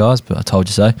you so, guys, but I told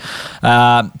you so.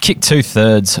 Kicked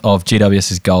 2/3 of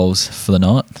GWS's goals for the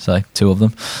night, so 2 of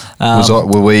them.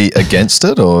 Were we against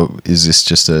it, or is this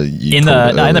just in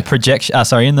the projection?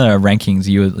 In the rankings,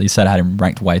 you said I had him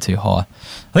ranked way too high.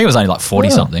 I think it was only like 40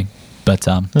 something. But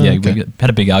we had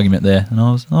a big argument there, and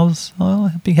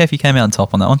Big Heffy came out on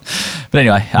top on that one. But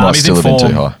anyway, he's still in form. Been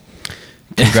too high.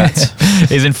 Congrats.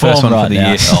 He's in form right now.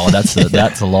 Year. Oh, that's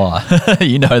a lie.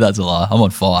 You know that's a lie. I'm on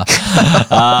fire.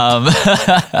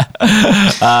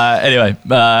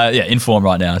 In form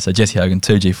right now. So Jesse Hogan,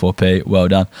 2G, 4P. Well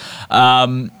done.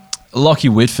 Lockie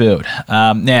Whitfield.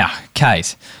 Now,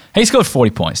 Case. He scored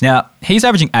 40 points. Now, he's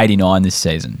averaging 89 this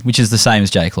season, which is the same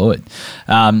as Jake Lloyd.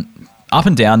 up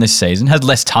and down this season. Had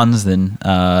less tons than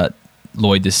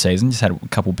Lloyd this season. Just had a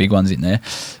couple big ones in there.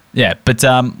 Yeah, but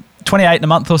 28 in a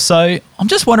month or so. I'm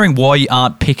just wondering why you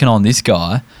aren't picking on this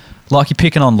guy like you're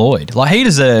picking on Lloyd. Like, he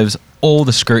deserves all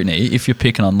the scrutiny if you're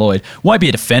picking on Lloyd. Won't be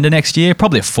a defender next year,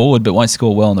 probably a forward, but won't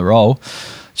score well in the role.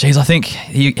 Jeez, I think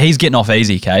he's getting off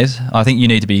easy, Kays. I think you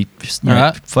need to be just,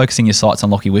 focusing your sights on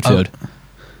Lockie Whitfield.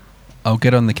 I'll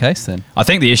get on the case then. I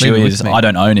think the issue is I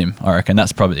don't own him, I reckon.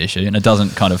 That's probably the issue, and it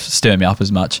doesn't kind of stir me up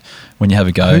as much when you have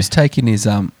a go. Who's taking his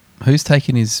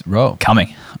role?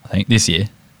 Cumming, I think, this year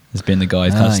has been the guy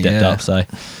who's kind of stepped up. So,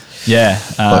 yeah.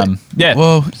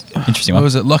 Well, interesting what one.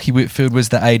 was it? Lockie Whitfield was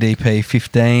the ADP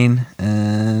 15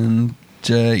 and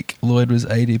Jake Lloyd was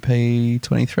ADP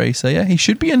 23. So, yeah, he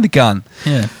should be in the gun.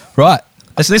 Yeah. Right.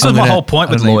 So this was my whole point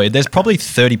with Lloyd. There's probably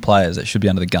 30 players that should be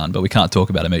under the gun, but we can't talk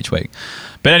about them each week.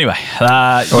 But anyway,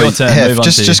 your turn. Hef,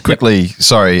 just quickly,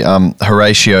 sorry,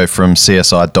 Horatio from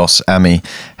CSI DOS AMI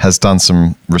has done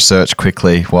some research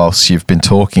quickly whilst you've been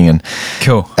talking. And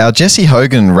cool. Our Jesse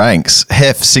Hogan ranks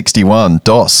Hef 61,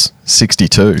 DOS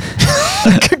 62.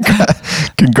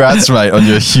 Congrats, mate, on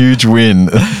your huge win.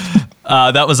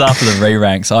 That was after the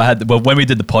re-ranks. When we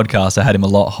did the podcast, I had him a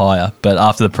lot higher, but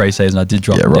after the preseason, I did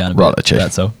drop him down a bit.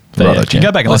 That's all. You can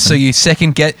go back and listen. So you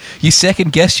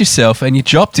second guessed yourself and you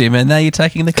dropped him, and now you're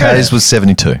taking the credit. Kays was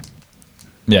 72.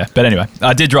 Yeah, but anyway,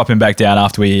 I did drop him back down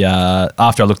after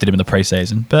I looked at him in the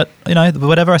preseason. But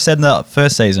whatever I said in the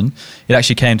first season, it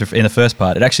actually came to in the first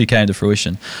part. It actually came to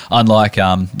fruition. Unlike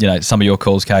some of your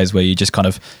calls, Kays, where you just kind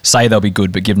of say they'll be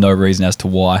good but give no reason as to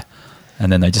why,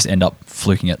 and then they just end up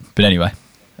fluking it. But anyway,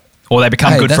 or they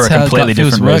become good for a completely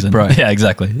different reason. Bro. Yeah,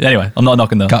 exactly. Anyway, I'm not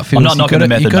knocking the gut feels. I'm not knocking the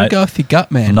method, You got to mate. go off your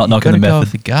gut, man. I'm not knocking the method. Go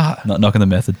off your gut. Not knocking the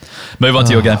method. Move on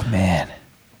to your game. Oh man.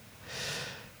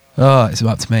 Oh, it's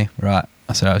up to me, right?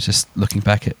 So I was just looking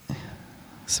back at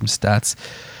some stats.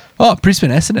 Oh,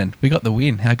 Brisbane Essendon, we got the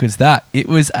win. How good's that? It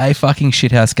was a fucking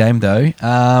shithouse game though.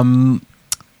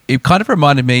 It kind of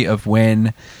reminded me of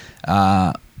when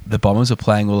the Bombers were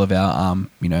playing all of our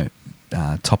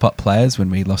top-up players when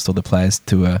we lost all the players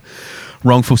to a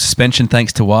wrongful suspension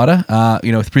thanks to WADA.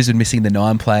 With Brisbane missing the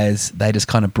 9 players, they just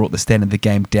kind of brought the standard of the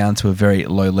game down to a very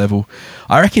low level.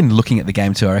 I reckon, looking at the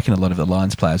game too, a lot of the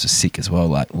Lions players were sick as well,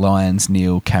 like Lyons,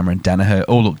 Neil, Cameron, Danaher,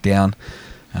 all looked down.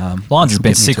 Lyons has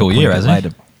been sick all year, hasn't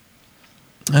he?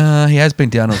 He has been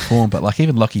down on form, but like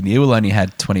even Lockie Neal only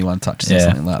had 21 touches or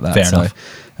something like that. Fair enough.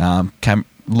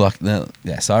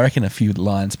 So I reckon a few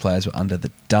Lions players were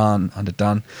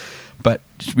underdone. But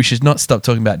we should not stop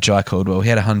talking about Jai Caldwell. He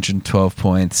had 112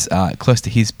 points, close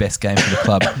to his best game for the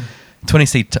club.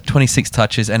 26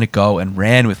 touches and a goal, and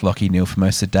ran with Lockie Neal for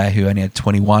most of the day, who only had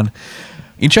 21.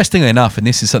 Interestingly enough, and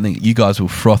this is something that you guys will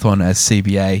froth on as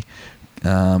CBA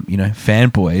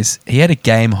fanboys, he had a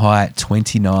game high at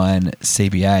 29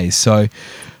 CBAs. So,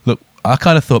 look, I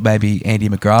kind of thought maybe Andy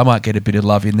McGrath might get a bit of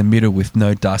love in the middle with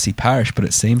no Darcy Parish, but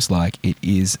it seems like it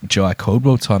is Jai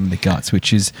Caldwell time in the guts,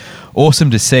 which is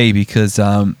awesome to see because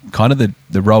kind of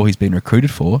the role he's been recruited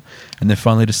for, and they've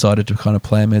finally decided to kind of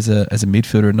play him as a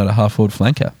midfielder and not a half-forward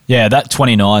flanker. Yeah, that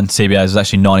 29 CBAs was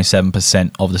actually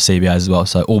 97% of the CBAs as well,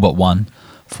 so all but one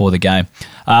for the game.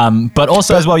 But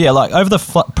also as well, like over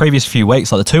the previous few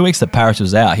weeks, like the 2 weeks that Parish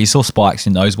was out, he saw spikes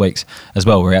in those weeks as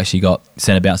well, where he actually got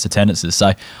centre bounce attendances. So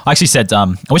I actually said, I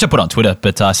wish I put it on Twitter,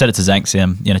 but I said it to Zanks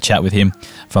in a chat with him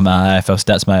from AFL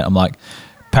Stats, mate. I'm like,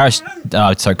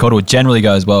 Caldwell generally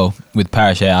goes well with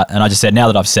Parish out, and I just said, now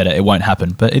that I've said it, it won't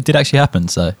happen. But it did actually happen,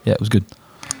 so yeah, it was good.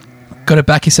 Got to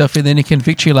back yourself in, then you can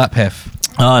victory lap, Hef.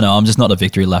 Oh, no, I'm just not a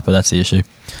victory lapper. That's the issue.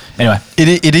 Anyway.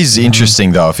 It is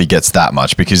interesting, though, if he gets that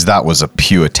much, because that was a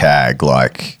pure tag,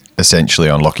 like, essentially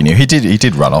on Lockie Neal. He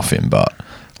did run off him, but,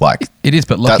 like... It is,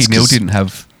 but Lockie Neal didn't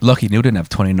have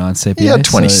 29 CBAs. He had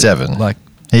 27. So,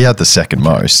 he had the second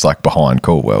most, like, behind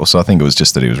Caldwell, so I think it was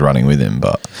just that he was running with him,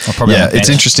 but... it's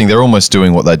interesting. They're almost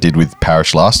doing what they did with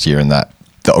Parish last year in that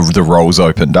the roles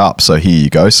opened up, so here you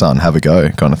go, son, have a go,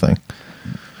 kind of thing.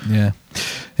 Yeah.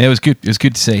 Yeah, it was good. It was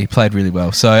good to see. He played really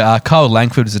well. So Kyle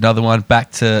Langford was another one,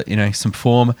 back to some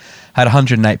form. Had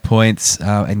 108 points,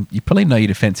 and you probably know your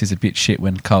defence is a bit shit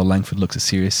when Kyle Langford looks a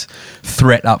serious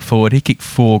threat up forward. He kicked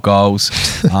 4 goals,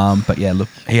 but yeah, look,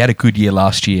 he had a good year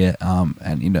last year,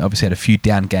 and obviously had a few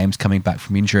down games coming back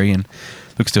from injury, and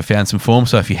looks to have found some form.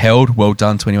 So if you held, well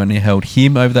done to anyone who held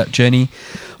him over that journey.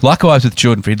 Likewise with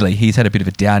Jordan Ridley, he's had a bit of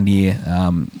a down year.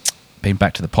 Been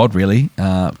back to the pod really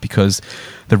because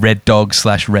the red dog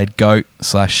 / red goat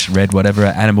 / red whatever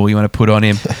animal you want to put on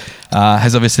him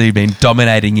has obviously been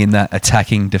dominating in that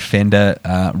attacking defender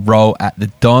role at the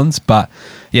Dons. But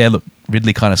yeah, look,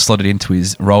 Ridley kind of slotted into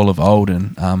his role of old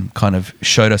and kind of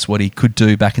showed us what he could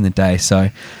do back in the day. So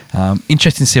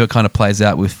interesting to see what kind of plays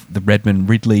out with the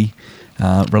Redmond-Ridley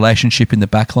relationship in the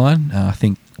back line. I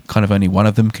think kind of only one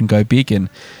of them can go big, and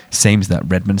seems that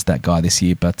Redmond's that guy this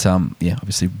year. But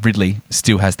obviously Ridley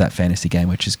still has that fantasy game,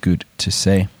 which is good to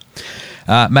see.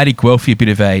 Matty Guelphy, a bit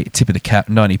of a tip of the cap,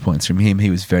 90 points from him. He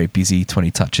was very busy,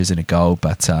 20 touches and a goal,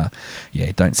 but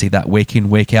don't see that week in,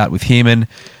 week out with him. And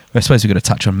I suppose we've got to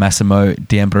touch on Massimo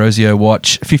D'Ambrosio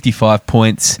watch, 55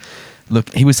 points.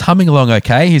 Look, he was humming along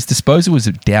okay. His disposal was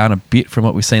down a bit from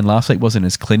what we've seen last week. Wasn't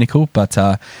as clinical, but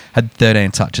had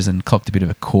 13 touches and clocked a bit of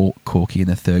a corky in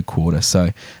the third quarter. So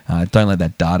don't let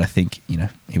that data think,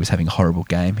 he was having a horrible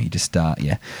game. He just,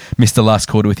 missed the last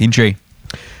quarter with injury.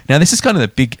 Now, this is kind of the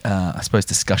big,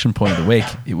 discussion point of the week.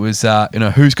 It was,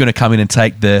 who's going to come in and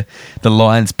take the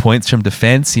Lions' points from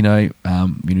defence. We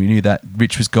knew that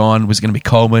Rich was gone, was going to be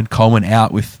Coleman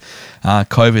out with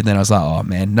COVID. And then I was like, oh,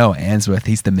 man, Noah Answorth,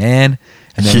 he's the man.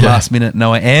 And then last minute,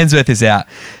 Noah Answorth is out.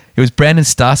 It was Brandon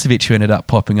Starcevic who ended up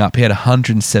popping up. He had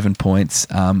 107 points.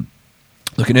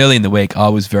 Looking early in the week, I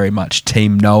was very much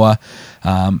Team Noah,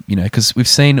 because we've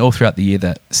seen all throughout the year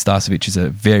that Starcevic is a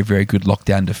very, very good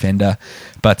lockdown defender.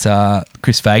 But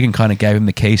Chris Fagan kind of gave him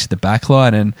the keys to the back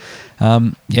line,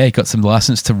 and he got some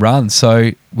license to run.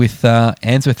 So with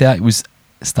Answorth out, it was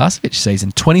Starcevic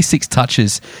season, 26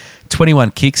 touches,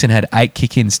 21 kicks, and had 8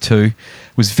 kick-ins too.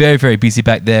 Was very, very busy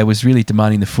back there, was really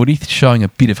demanding the footy, showing a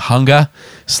bit of hunger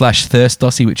 / thirst,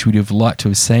 Dossie, which we'd have liked to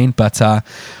have seen. But I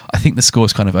think the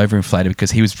score's kind of overinflated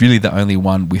because he was really the only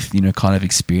one with, kind of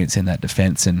experience in that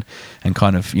defence and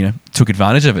kind of, took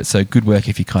advantage of it. So good work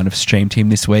if you kind of streamed him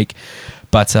this week.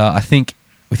 But I think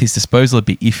with his disposal a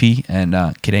bit iffy, and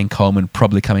Kadeem Coleman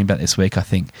probably coming back this week, I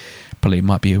think probably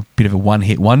might be a bit of a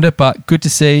one-hit wonder, but good to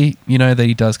see, that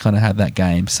he does kind of have that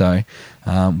game. So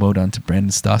well done to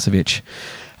Brandon Starcevic.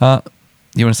 You want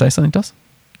to say something, Dos?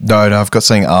 No, I've got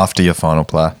something after your final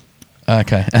player.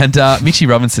 Okay. And Mitchie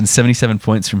Robinson, 77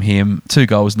 points from him, 2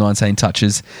 goals, 19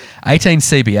 touches, 18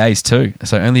 CBAs too,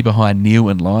 so only behind Neil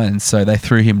and Lyons. So they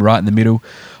threw him right in the middle.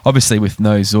 Obviously with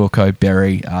no Zorko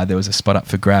Berry, there was a spot up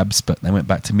for grabs, but they went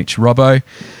back to Mitch Robbo.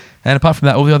 And apart from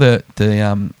that, all the other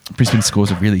Brisbane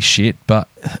scores are really shit. But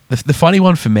the funny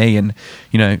one for me, and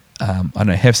I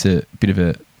know Hef's a bit of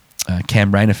a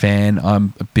Cam Rayner fan.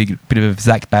 I'm a bit of a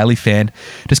Zach Bailey fan.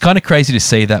 Just kind of crazy to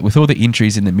see that with all the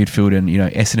injuries in the midfield and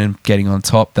Essendon getting on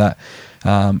top, that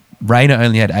Rayner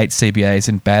only had 8 CBAs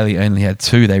and Bailey only had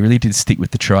 2. They really did stick with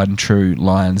the tried and true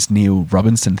Lions Neil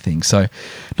Robinson thing. So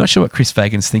not sure what Chris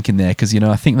Fagan's thinking there, because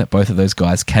I think that both of those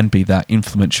guys can be that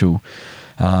influential,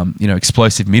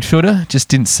 explosive midfielder. Just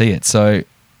didn't see it. So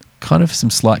kind of some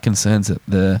slight concerns that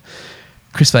the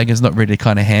Chris Fagan's not ready to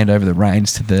kind of hand over the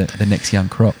reins to the next young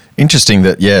crop. Interesting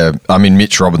that,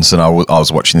 Mitch Robinson, I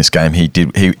was watching this game. He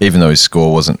even though his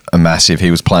score wasn't a massive, he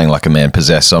was playing like a man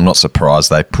possessed. So I'm not surprised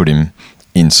they put him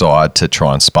inside to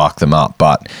try and spark them up.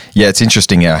 But it's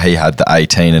interesting how he had the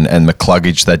 18 and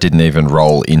McCluggage, they didn't even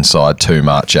roll inside too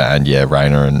much. And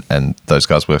Rayner and those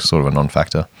guys were sort of a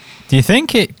non-factor. Do you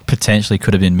think it potentially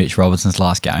could have been Mitch Robinson's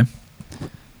last game?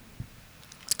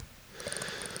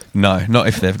 No, not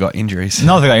if they've got injuries.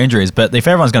 Not if they've got injuries, but if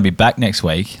everyone's going to be back next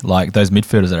week, like those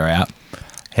midfielders that are out,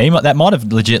 that might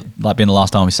have legit been the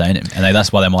last time we've seen him, and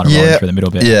that's why they might have run through the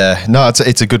middle bit. Yeah, no,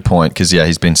 it's a good point because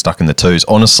he's been stuck in the twos.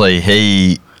 Honestly,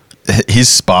 his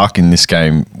spark in this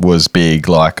game was big.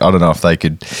 Like, I don't know if they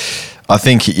could. I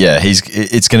think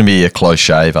it's going to be a close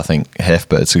shave. I think Hef,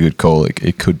 but it's a good call.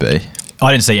 It could be.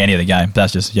 I didn't see any of the game.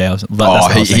 That's just he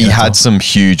had some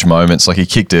huge moments. Like he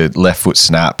kicked a left foot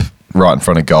snap right in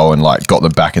front of goal and got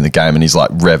them back in the game, and he's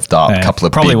revved up a couple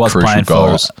of probably big crucial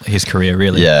goals. For his career,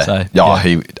 really.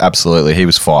 He absolutely, he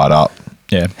was fired up.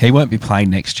 Yeah, he won't be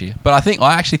playing next year, but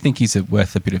I actually think he's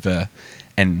worth a bit of a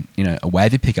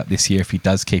waiver pickup this year if he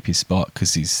does keep his spot,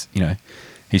 because he's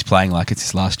playing like it's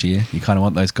his last year. You kind of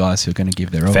want those guys who are going to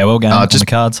give their all. Farewell game on the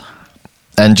cards.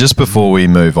 And just before we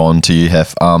move on to you,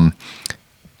 Hef,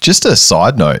 just a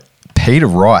side note: Peter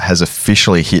Wright has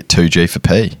officially hit 2G for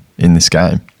P in this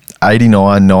game.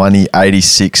 89, 90,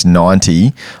 86,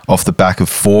 90 off the back of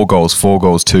 4 goals,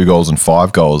 2 goals and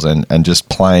 5 goals, and just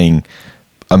playing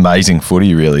amazing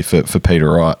footy really for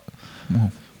Peter Wright.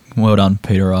 Well done,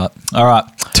 Peter Wright. All right.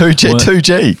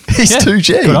 2G. He's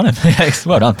 2G. Good on him.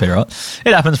 Well done, Peter Wright.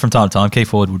 It happens from time to time. Key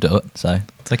forward will do it, so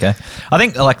it's okay. I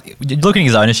think looking at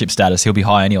his ownership status, he'll be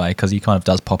high anyway because he kind of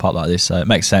does pop up like this, so it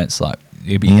makes sense.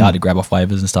 It'd be hard to grab off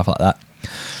waivers and stuff like that.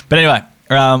 But anyway,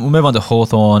 we'll move on to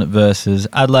Hawthorn versus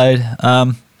Adelaide.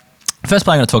 First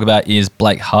player I'm going to talk about is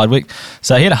Blake Hardwick.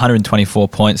 So he had 124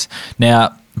 points.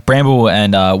 Now, Bramble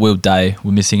and Will Day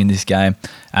were missing in this game,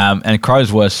 and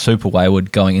Crows were super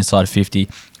wayward going inside of 50.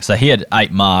 So he had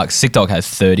 8 marks. Sick Dog had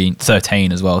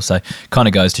 13 as well. So kind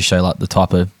of goes to show like the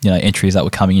type of entries that were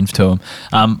coming into him.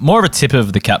 More of a tip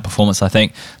of the cap performance, I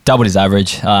think. Doubled his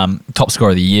average, top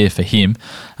scorer of the year for him.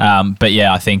 But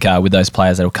yeah, I think with those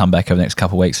players that will come back over the next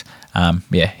couple of weeks,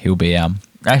 he'll be.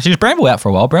 Actually, is Bramble out for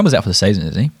a while? Bramble's out for the season,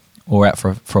 isn't he? Or out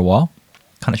for a while?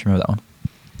 Can't actually remember that one.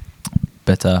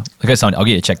 But I'll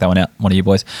get you to check that one out, one of you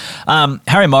boys.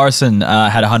 Harry Morrison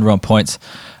had 101 points.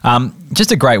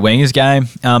 Just a great wingers game.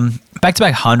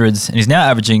 Back-to-back hundreds, and he's now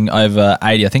averaging over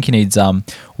 80. I think he needs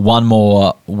one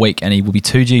more week, and he will be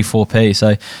 2G 4P.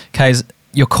 So, Kays,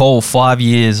 your call 5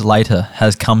 years later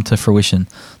has come to fruition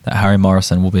that Harry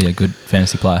Morrison will be a good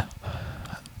fantasy player.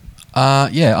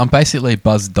 I'm basically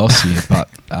Buzz Doss here, but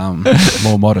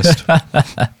more modest.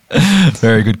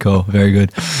 Very good call. Very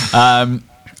good.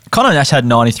 Connor Nash had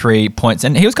 93 points,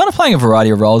 and he was kind of playing a variety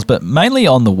of roles, but mainly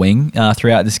on the wing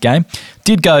throughout this game.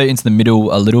 Did go into the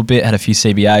middle a little bit, had a few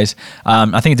CBAs.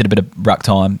 I think he did a bit of ruck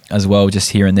time as well, just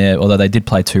here and there, although they did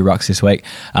play 2 rucks this week,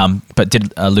 but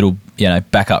did a little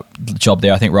backup job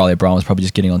there. I think Riley O'Brien was probably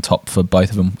just getting on top for both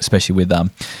of them, especially with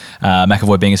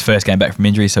McAvoy being his first game back from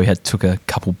injury, so he took a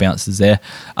couple bounces there.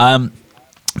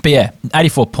 But yeah,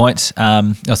 84 points.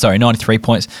 93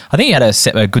 points. I think he had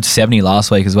a good 70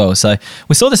 last week as well. So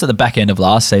we saw this at the back end of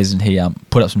last season. He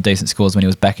put up some decent scores when he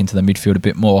was back into the midfield a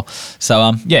bit more.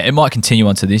 So it might continue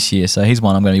on to this year. So he's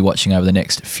one I'm going to be watching over the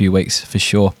next few weeks for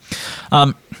sure.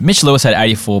 Mitch Lewis had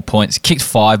 84 points, kicked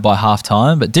 5 by half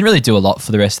time, but didn't really do a lot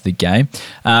for the rest of the game.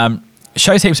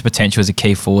 Shows heaps of potential as a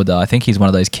key forward, though. I think he's one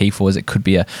of those key forwards that could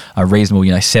be a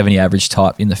reasonable, 70 average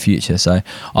type in the future. So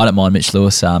I don't mind Mitch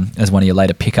Lewis as one of your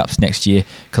later pickups next year,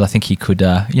 because I think he could,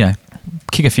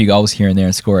 kick a few goals here and there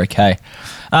and score okay.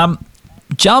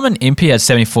 Jarman Impey had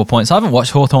 74 points. I haven't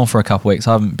watched Hawthorn for a couple of weeks.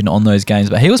 I haven't been on those games,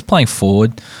 but he was playing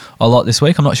forward a lot this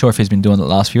week. I'm not sure if he's been doing it the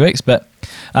last few weeks, but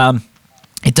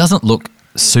it doesn't look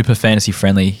super fantasy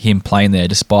friendly, him playing there,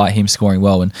 despite him scoring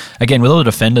well. And again, with all the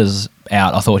defenders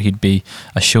out, I thought he'd be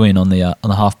a shoe-in on the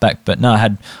half back, but no, I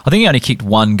think he only kicked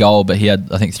 1 goal, but he had,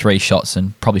 I think, 3 shots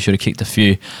and probably should have kicked a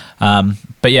few.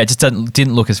 But yeah, just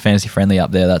didn't look as fantasy friendly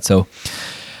up there, that's all.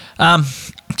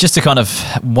 Just to kind of,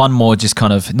 one more, just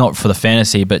kind of, not for the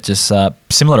fantasy, but just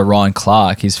similar to Ryan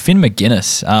Clark, is Finn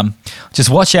McGuinness. Just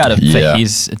watch out for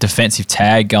his defensive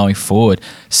tag going forward.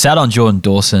 Sat on Jordan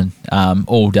Dawson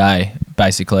all day,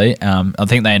 basically. I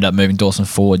think they ended up moving Dawson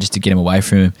forward just to get him away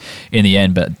from him in the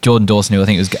end. But Jordan Dawson, who I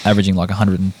think was averaging like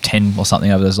 110 or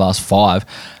something over those last 5,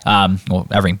 or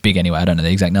averaging big anyway, I don't know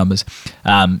the exact numbers,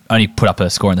 only put up a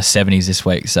score in the 70s this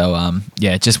week. So,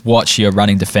 just watch your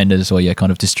running defenders or your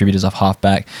kind of distributors off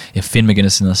halfback. If Finn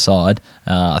McGuinness in the side,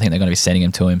 I think they're going to be sending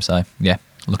him to him. So, yeah,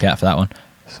 look out for that one.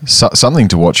 Something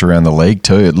to watch around the league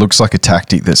too. It looks like a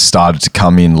tactic that started to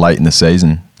come in late in the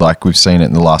season. Like we've seen it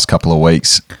in the last couple of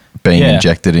weeks being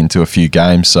injected into a few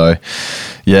games. So,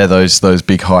 yeah, those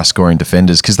big high-scoring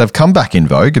defenders, because they've come back in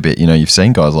vogue a bit. You've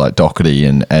seen guys like Doherty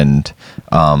and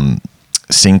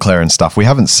Sinclair and stuff. We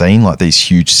haven't seen like these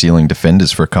huge ceiling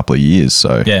defenders for a couple of years.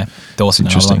 So yeah, Dawson,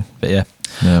 interesting. But yeah.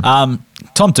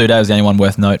 Tom Duday was the only one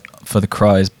worth note for the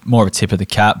Crows. More of a tip of the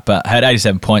cap, but had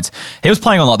 87 points. He was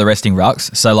playing on like the resting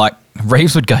rucks, so like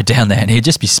Reeves would go down there and he'd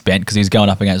just be spent because he was going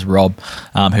up against Rob,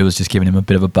 who was just giving him a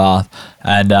bit of a bath.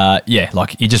 And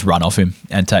he'd just run off him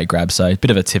and take grabs. So a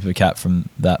bit of a tip of the cap from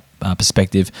that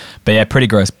perspective. But yeah, pretty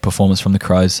gross performance from the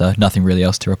Crows, so nothing really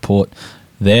else to report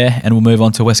there. And we'll move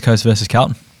on to West Coast versus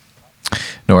Carlton.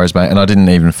 No worries, mate. And I didn't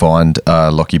even find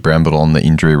Lockie Bramble on the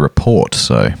injury report,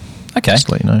 so okay. Just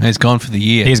to let you know. He's gone for the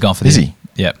year. He's gone for the year. Is he?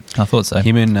 Yeah, I thought so.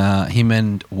 Him and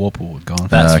Warple have gone.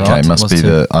 That's right.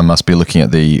 I must be looking at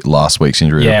the last week's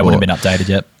injury report. Yeah, it wouldn't have been updated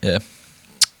yet. Yeah.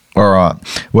 All right.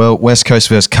 Well, West Coast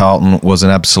versus Carlton was an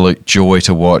absolute joy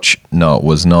to watch. No, it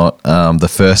was not. The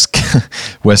first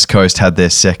West Coast had their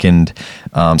second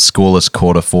scoreless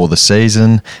quarter for the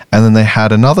season, and then they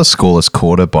had another scoreless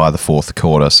quarter by the fourth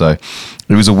quarter. So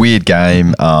it was a weird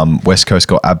game. West Coast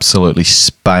got absolutely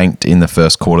spanked in the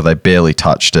first quarter. They barely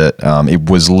touched it. It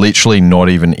was literally not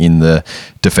even in the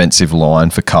defensive line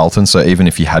for Carlton. So even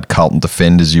if you had Carlton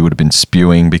defenders, you would have been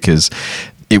spewing because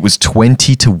it was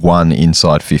 20-1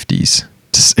 inside 50s.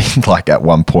 Just like at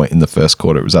one point in the first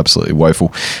quarter, it was absolutely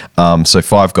woeful. So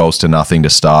 5 goals to nothing to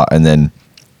start, and then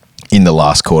in the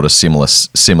last quarter,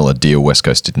 similar deal. West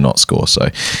Coast did not score. So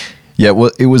yeah,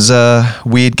 well, it was a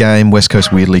weird game. West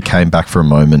Coast weirdly came back for a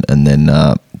moment, and then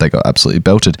they got absolutely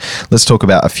belted. Let's talk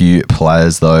about a few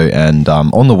players though, and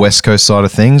on the West Coast side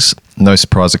of things, no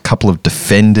surprise, a couple of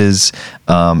defenders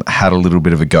had a little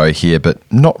bit of a go here, but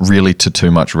not really to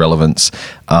too much relevance.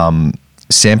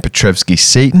 Sam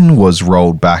Petrevski-Seton was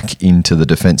rolled back into the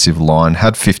defensive line,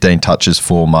 had 15 touches,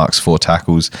 4 marks, 4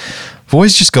 tackles. I've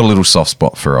always just got a little soft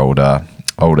spot for old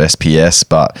SPS,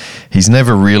 but he's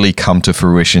never really come to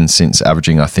fruition since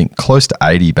averaging, I think, close to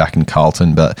 80 back in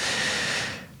Carlton. But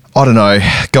I don't know,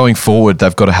 going forward,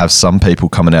 they've got to have some people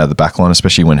coming out of the back line,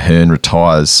 especially when Hearn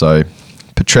retires. So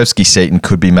Petrevski-Seton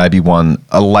could be maybe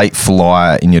a late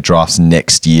flyer in your drafts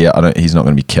next year. He's not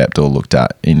going to be kept or looked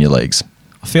at in your leagues.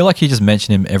 I feel like you just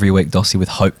mention him every week, Dossie, with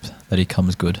hope that he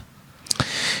comes good.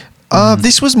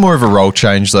 This was more of a role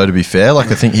change, though, to be fair. Like,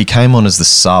 I think he came on as the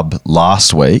sub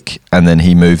last week, and then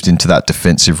he moved into that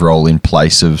defensive role in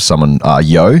place of someone,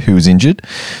 Yo, who was injured.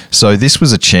 So this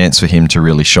was a chance for him to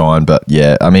really shine. But,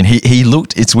 yeah, I mean, he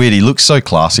looked – it's weird. He looks so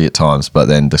classy at times, but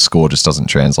then the score just doesn't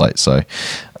translate. So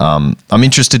I'm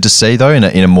interested to see, though, in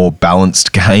a more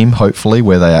balanced game, hopefully,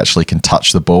 where they actually can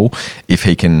touch the ball, if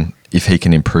he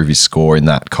can improve his score in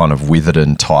that kind of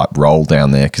Witherden type role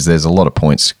down there, because there's a lot of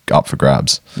points up for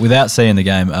grabs. Without seeing the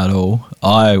game at all,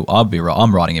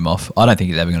 I'm writing him off. I don't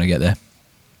think he's ever going to get there.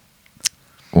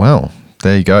 Well,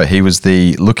 there you go. He was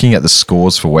looking at the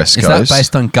scores for West Coast. Is that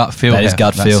based on gut feel? That is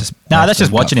gut feel. That's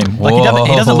just watching him. Like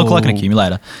he doesn't look like an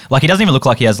accumulator. Like he doesn't even look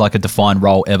like he has like a defined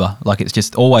role ever. Like it's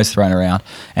just always thrown around.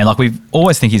 And like we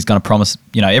always think he's going to promise.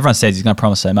 Everyone says he's going to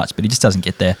promise so much, but he just doesn't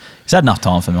get there. He's had enough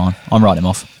time for mine. I'm writing him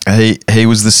off. He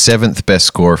was the 7th best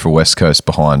scorer for West Coast,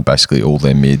 behind basically all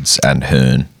their mids and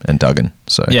Hearn and Duggan.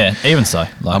 So yeah, even so,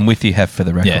 I'm with you, Hev, for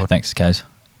the record. Yeah, thanks, Kaz.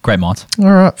 Great minds. All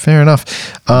right, fair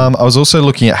enough. I was also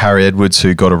looking at Harry Edwards,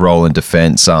 who got a role in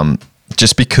defence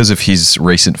just because of his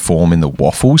recent form in the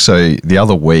waffle. So the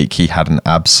other week, he had an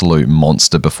absolute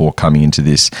monster before coming into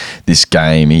this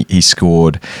game. He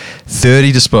scored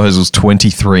 30 disposals,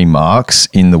 23 marks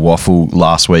in the waffle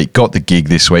last week, got the gig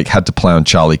this week, had to play on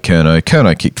Charlie Curnow.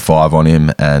 Curnow kicked 5 on him,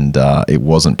 and it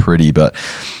wasn't pretty, but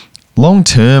long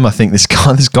term, I think this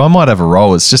guy might have a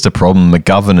role. It's just a problem.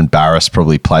 McGovern and Barris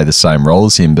probably play the same role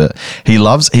as him, but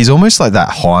he's almost like that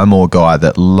Highmore guy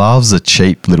that loves a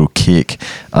cheap little kick.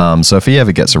 So if he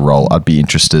ever gets a role, I'd be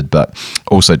interested. But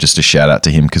also just a shout out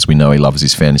to him, because we know he loves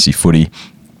his fantasy footy.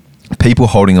 People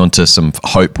holding on to some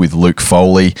hope with Luke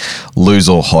Foley, lose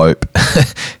all hope.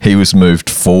 He was moved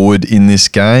forward in this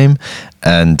game,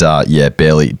 and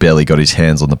barely got his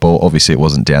hands on the ball. Obviously, it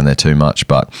wasn't down there too much,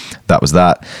 but that was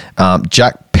that.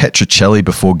 Jack Petrocelli,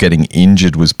 before getting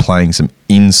injured, was playing some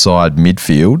inside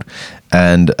midfield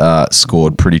and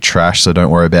scored pretty trash, so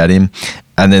don't worry about him.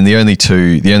 And then the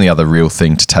only other real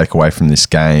thing to take away from this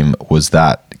game was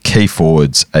that key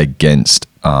forwards against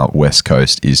West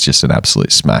Coast is just an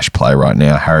absolute smash play right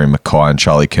now. Harry Mackay and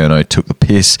Charlie Curnow took the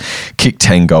piss, kicked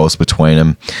 10 goals between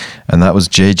them, and that was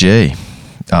GG.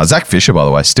 Zach Fisher, by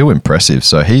the way, still impressive.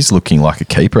 So he's looking like a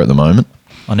keeper at the moment.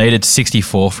 I needed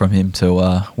 64 from him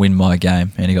to win my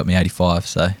game, and he got me 85.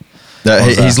 So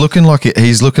he's looking like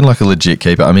a legit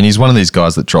keeper. I mean, he's one of these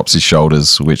guys that drops his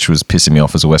shoulders, which was pissing me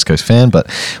off as a West Coast fan, but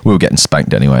we were getting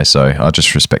spanked anyway, so I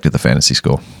just respected the fantasy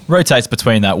score. Rotates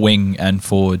between that wing and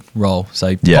forward role, so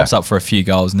he pops up for a few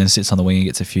goals and then sits on the wing and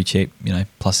gets a few cheap,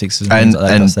 +6s and things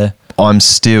like that. There. I'm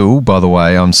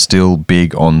still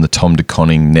big on the Tom De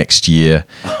Koning next year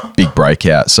big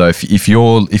breakout. So if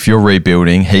you're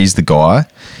rebuilding, he's the guy.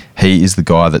 He is the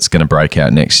guy that's going to break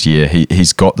out next year.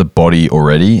 He's got the body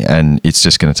already, and it's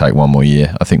just going to take one more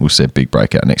year. I think we'll see a big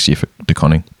breakout next year for De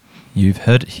Koning. You've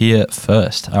heard it here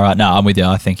first. All right, no, I'm with you.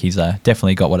 I think he's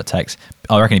definitely got what it takes.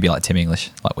 I reckon he'd be like Tim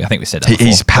English. I think we said that before.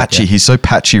 He's patchy. He's so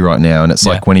patchy right now, and it's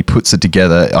like when he puts it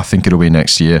together, I think it'll be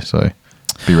next year. So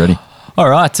be ready. All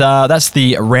right, that's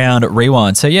the Round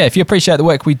Rewind. So, if you appreciate the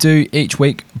work we do each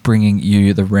week, bringing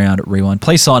you the Round Rewind,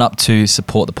 please sign up to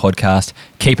support the podcast.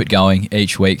 Keep it going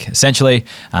each week. Essentially,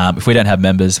 if we don't have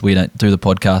members, we don't do the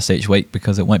podcast each week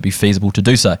because it won't be feasible to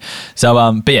do so.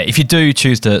 So, if you do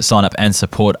choose to sign up and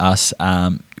support us,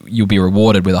 you'll be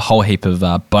rewarded with a whole heap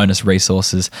of bonus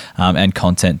resources and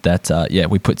content that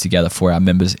we put together for our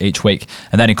members each week,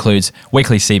 and that includes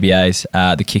weekly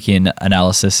CBAs, the kick-in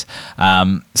analysis,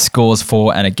 scores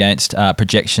for and against,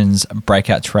 projections,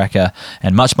 breakout tracker,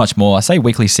 and much more. I say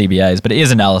weekly CBAs, but it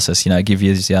is analysis. It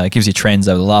gives you trends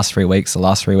over the last 3 weeks,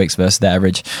 versus the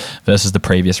average versus the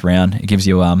previous round. It gives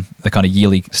you the kind of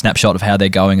yearly snapshot of how they're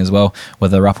going as well,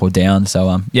 whether they're up or down.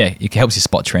 So it helps you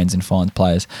spot trends and find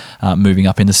players moving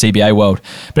up in the CBA world.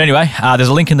 But anyway, there's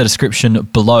a link in the description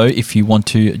below if you want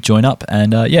to join up.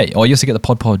 And you also get the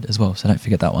pod as well, so don't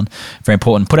forget that one. Very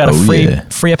important. Put out a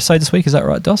free episode this week. Is that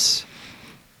right, Dos?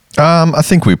 I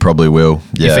think we probably will.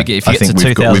 Yeah, if you get to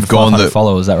 2,500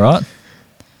 followers, is that right?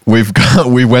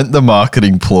 We went the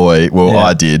marketing ploy. Well,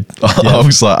 I did. I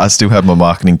was like, I still have my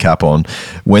marketing cap on.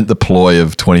 Went the ploy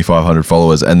of 2,500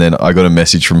 followers, and then I got a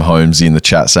message from Holmesy in the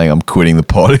chat saying I'm quitting the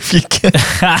pod if you can.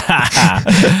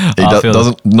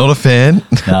 Not a fan.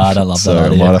 No, I don't love so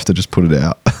that idea. I might have to just put it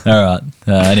out. All right.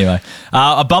 Anyway,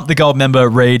 I bumped the gold member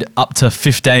read up to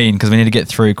 15 because we need to get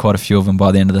through quite a few of them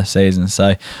by the end of the season.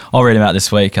 So I'll read them out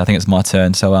this week. I think it's my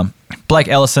turn. So Blake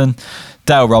Ellison,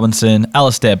 Dale Robinson,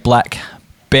 Alistair Black,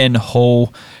 Ben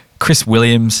Hall, Chris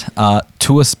Williams,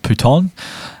 Tuas Pouton,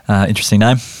 interesting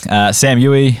name, Sam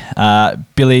Yui,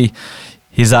 Billy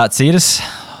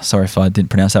Hizartzidis, sorry if I didn't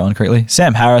pronounce that one correctly,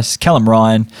 Sam Harris, Callum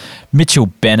Ryan, Mitchell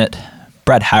Bennett,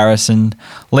 Brad Harrison,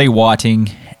 Lee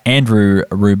Whiting, Andrew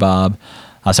Rhubarb.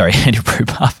 I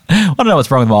don't know what's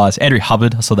wrong with my eyes. Andrew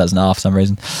Hubbard, I saw that as an R for some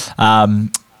reason.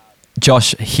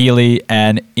 Josh Healy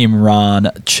and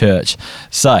Imran Church.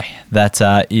 So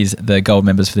that is the gold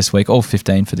members for this week, all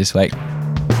 15 for this week.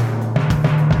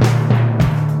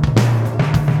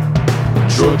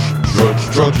 Trudge,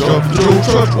 jump the Joe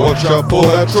Trudge, watch out for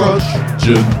that trudge.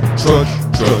 Jim, trudge,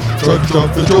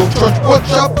 jump the Joe Trudge,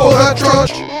 watch out for that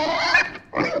trudge.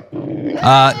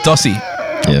 Dossie,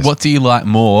 yes. What do you like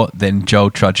more than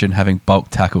Joel Trudgeon having bulk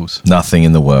tackles? Nothing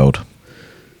in the world.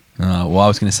 Well, I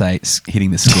was going to say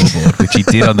hitting the scoreboard, which he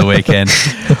did on the weekend.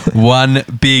 One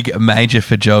big major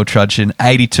for Joel Trudgeon,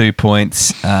 82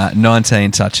 points, 19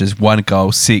 touches, 1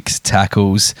 goal, 6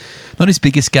 tackles. Not his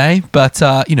biggest game, but,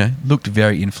 looked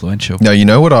very influential. No, you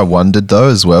know what I wondered, though,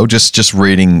 as well? Just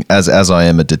reading, as I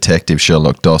am a detective,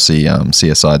 Sherlock Dossie,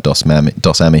 CSI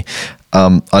Dos Ami,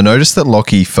 I noticed that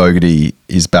Lockie Fogarty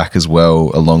is back as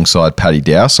well alongside Paddy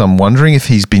Dow. So I'm wondering if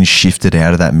he's been shifted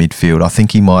out of that midfield. I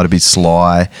think he might have been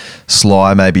Sly,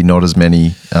 maybe not as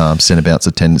many centre bounce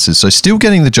attendances. So still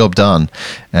getting the job done.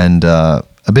 And a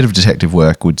bit of detective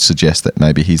work would suggest that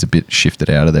maybe he's a bit shifted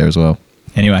out of there as well.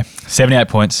 Anyway, 78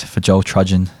 points for Joel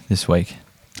Trudgeon this week.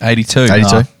 82.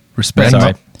 Respect.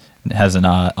 Sorry. It hasn't.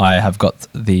 I have got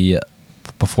the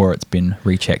before it's been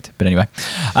rechecked. But anyway,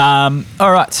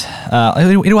 all right.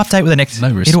 It'll update with the next.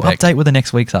 It'll update with the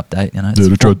next week's update. You know,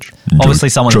 obviously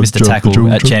someone missed a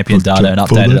tackle at Champion Data and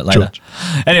updated it later.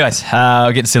 Anyways,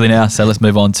 we're getting silly now, so let's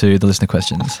move on to the listener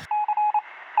questions.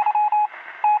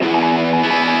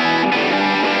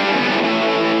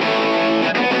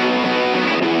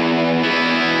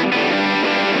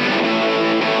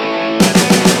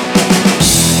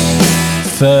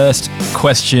 First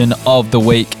question of the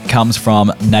week comes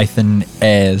from Nathan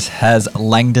Ayres. Has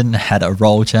Langdon had a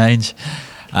role change,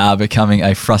 becoming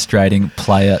a frustrating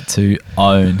player to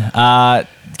own?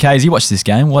 Kays, you watched this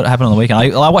game. What happened on the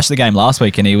weekend? I watched the game last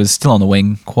week and he was still on the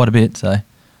wing quite a bit. So,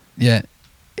 yeah,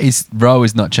 his role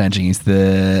is not changing. He's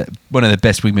one of the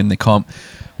best wingmen in the comp.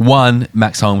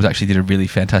 Max Holmes actually did a really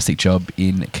fantastic job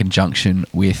in conjunction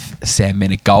with Sam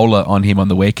Menegola on him on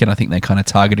the weekend. I think they kind of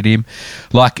targeted him.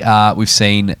 Like we've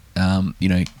seen,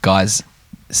 guys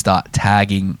start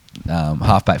tagging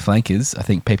halfback flankers. I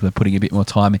think people are putting a bit more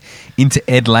time into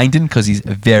Ed Langdon because he's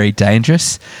very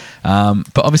dangerous.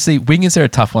 But obviously, wingers are a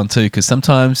tough one too because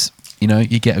sometimes,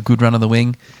 you get a good run on the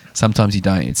wing. Sometimes you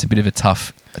don't. It's a bit of a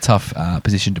tough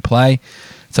position to play.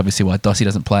 It's obviously why Dossie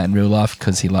doesn't play it in real life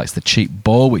because he likes the cheap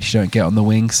ball, which you don't get on the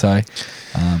wing. So,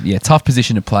 tough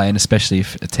position to play, and especially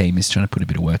if a team is trying to put a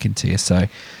bit of work into you. So,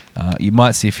 you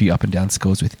might see a few up and down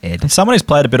scores with Ed. If someone who's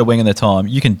played a bit of wing in their time,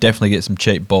 you can definitely get some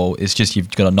cheap ball. It's just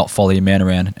you've got to not follow your man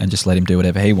around and just let him do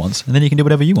whatever he wants, and then you can do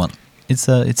whatever you want. It's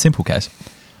simple, case.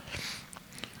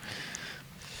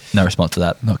 No response to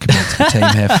that. Not committed to the team,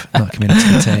 Hef. Not committed to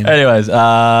the team. Anyways,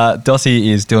 Dossie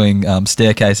is doing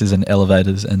staircases and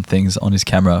elevators and things on his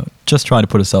camera, just trying to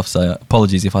put us off. So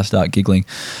apologies if I start giggling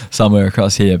somewhere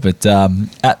across here. But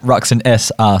at Ruxin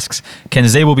S asks, can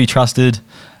Zeeble be trusted?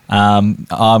 I'm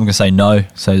going to say no.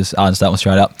 So just answer that one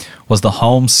straight up. Was the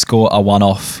Holmes score a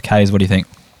one-off? Kays, what do you think?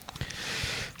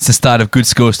 It's the start of good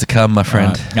scores to come, my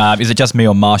friend. Right. Is it just me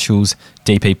or Marshall's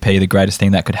DPP the greatest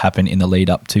thing that could happen in the lead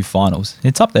up to finals?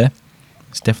 It's up there.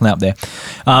 It's definitely up there.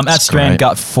 At Strand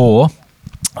Gut 4,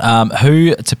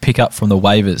 who to pick up from the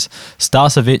waivers?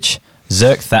 Starcevic,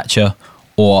 Zerk Thatcher,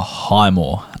 or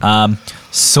Highmore?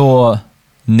 Saw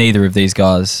none of these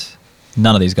guys on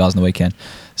the weekend.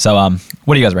 So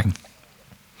what do you guys reckon?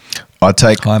 I'd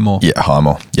take Highmore. Yeah,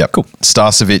 Highmore. Yep. Cool.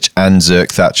 Starcevic and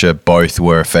Zerk Thatcher both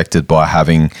were affected by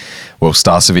having. Well,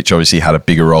 Starcevic obviously had a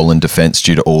bigger role in defence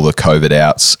due to all the COVID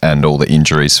outs and all the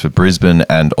injuries for Brisbane.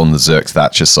 And on the Zerk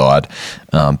Thatcher side,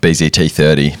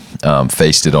 BZT30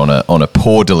 feasted on a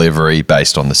poor delivery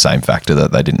based on the same factor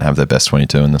that they didn't have their best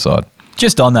 22 in the side.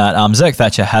 Just on that, Zerk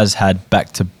Thatcher has had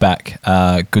back-to-back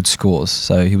good scores.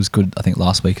 So he was good, I think,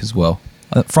 last week as well.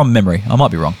 From memory. I might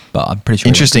be wrong, but I'm pretty sure.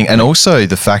 Interesting. And also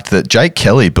the fact that Jake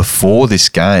Kelly, before this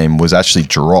game, was actually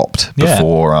dropped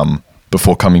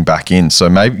before coming back in. So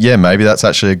maybe that's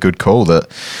actually a good call that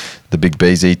the big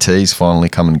BZT's finally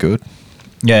coming good.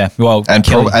 Yeah, well,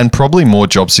 and probably more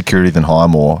job security than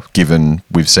Highmore, given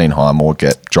we've seen Highmore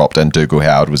get dropped and Dougal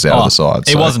Howard was out of the side.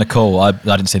 It wasn't a call. I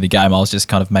didn't see the game. I was just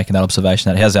kind of making that observation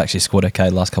that he has actually scored okay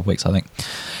the last couple of weeks, I think.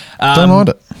 Don't mind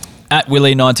it. At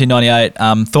Willie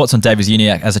 1998, thoughts on Davies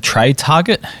Uniacke as a trade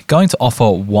target? Going to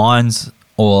offer Wines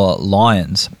or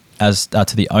Lions as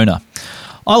to the owner.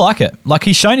 I like it. Like,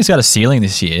 he's shown he's got a ceiling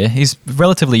this year. He's a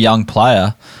relatively young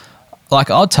player. Like,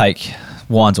 I'd take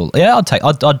Wines or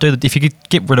I'd do if you could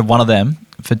get rid of one of them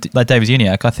for like Davies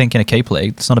Uniacke. I think in a keeper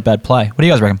league, it's not a bad play. What do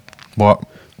you guys reckon? Why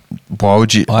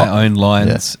would you? I own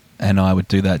Lions, and I would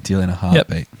do that deal in a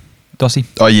heartbeat. Yep. Dossie?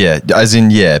 Oh, yeah. As in,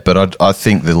 but I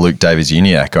think the Luke Davies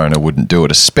Uniacke owner wouldn't do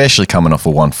it, especially coming off a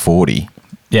 140.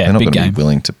 Yeah, they're not big going to game. be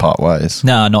willing to part ways.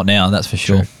 No, not now. That's for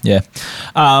sure. True. Yeah.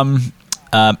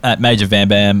 At Major Van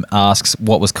Bam asks,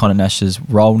 what was Connor Nash's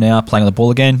role now, playing on the ball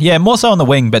again? Yeah, more so on the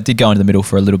wing, but did go into the middle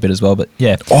for a little bit as well. But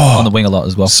yeah, on the wing a lot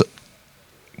as well. So,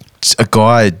 a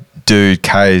guy, dude,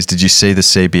 Kays, did you see the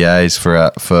CBAs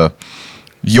for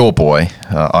your boy?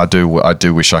 I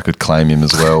do wish I could claim him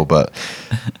as well, but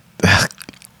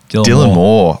Dylan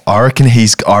Moore. I reckon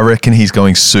he's going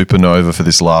supernova for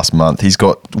this last month. He's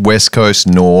got West Coast,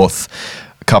 North,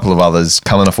 a couple of others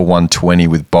coming off a 120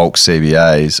 with bulk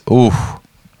CBAs. Ooh.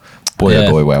 Boy, yeah.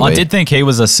 Oh boy, wow. I did think he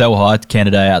was a sell high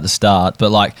candidate at the start, but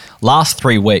like last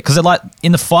 3 weeks, because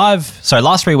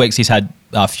last 3 weeks he's had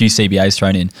a few CBAs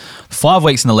thrown in. 5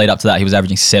 weeks in the lead up to that, he was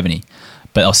averaging 70,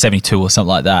 or 72 or something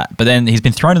like that. But then he's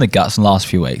been thrown in the guts in the last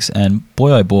few weeks, and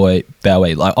boy, oh boy,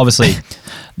 Bowie. Like, obviously,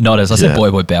 not as I said,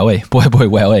 boy, Bowie. Boy,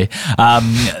 Wowie.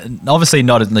 Obviously,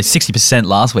 not at least 60%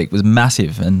 last week was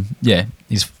massive, and yeah,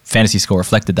 his fantasy score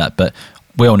reflected that. But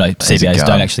we all know CBAs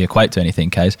don't actually equate to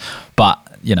anything, Case. But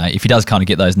you know, if he does kind of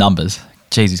get those numbers,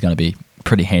 geez, he's going to be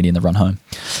pretty handy in the run home.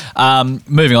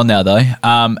 Moving on now, though.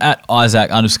 At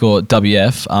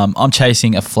Isaac_WF, I'm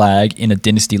chasing a flag in a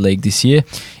Dynasty League this year.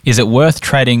 Is it worth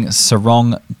trading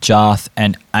Sarong, Jarth,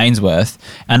 and Ainsworth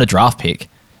and a draft pick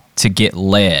to get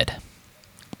Laird?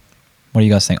 What do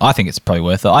you guys think? I think it's probably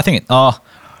worth it. I think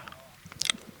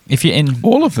if you're in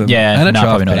all of them, yeah, and a draft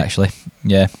probably not pick. actually.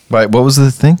 Yeah. Wait, what was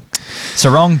the thing?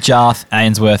 Sarong, Jarth,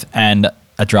 Ainsworth, and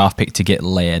a draft pick to get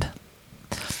Laird.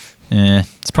 Yeah,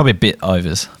 it's probably a bit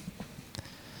overs.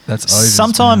 That's overs.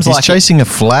 Sometimes He's chasing a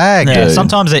flag, yeah, dude.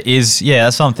 sometimes it is. Yeah,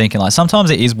 that's what I'm thinking. Like, sometimes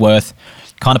it is worth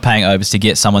kind of paying overs to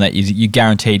get someone that you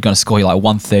guaranteed going to score you like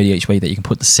 130 each week that you can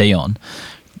put the C on.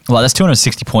 Like, that's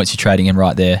 260 points you're trading in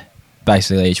right there,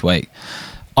 basically each week.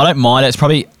 I don't mind it. It's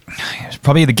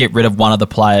probably to get rid of one of the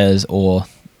players or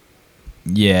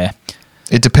yeah.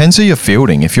 It depends who you're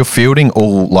fielding. If you're fielding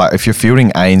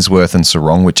Ainsworth and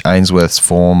Sarong, which Ainsworth's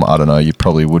form, I don't know, you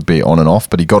probably would be on and off,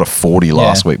 but he got a 40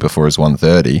 last week before his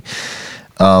 130.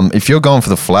 If you're going for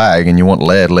the flag and you want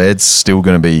Laird's still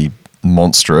going to be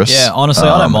monstrous. Yeah, honestly,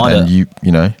 I don't mind it.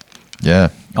 You know, yeah.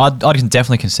 I'd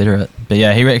definitely consider it. But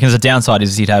yeah, he reckons the downside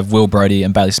is he'd have Will Brodie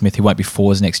and Bailey Smith who won't be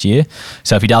fours next year.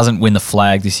 So if he doesn't win the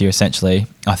flag this year, essentially,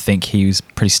 I think he was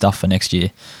pretty stuffed for next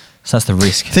year. So that's the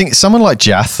risk. I think someone like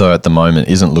Jath, though, at the moment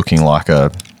isn't looking like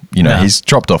he's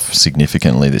dropped off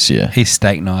significantly this year. He's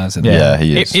steak knives. Yeah,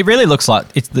 he is. It really looks like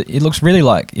it looks really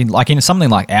like in something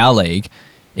like our league,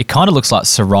 it kind of looks like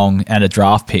Sarong and a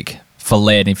draft pick for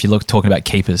Laird. If you look talking about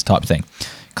keepers type thing,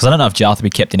 because I don't know if Jarth would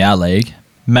be kept in our league.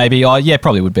 Maybe,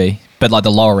 probably would be. But like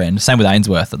the lower end, same with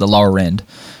Ainsworth at the lower end.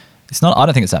 It's not. I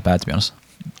don't think it's that bad, to be honest.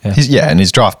 Yeah, and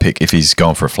his draft pick, if he's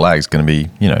going for a flag, is going to be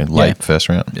late first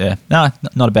round. Yeah, no,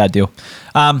 not a bad deal.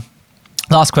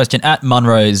 Last question at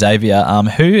Munro Xavier.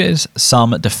 Who is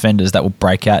some defenders that will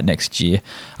break out next year?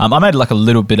 I made like a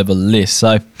little bit of a list.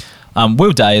 So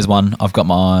Will Day is one I've got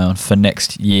my eye on for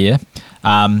next year.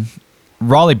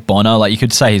 Riley Bonner, like you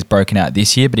could say he's broken out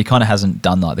this year, but he kind of hasn't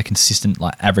done like the consistent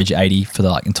like average 80 for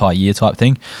the like entire year type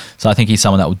thing. So I think he's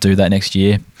someone that will do that next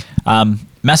year.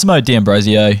 Massimo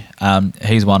D'Ambrosio,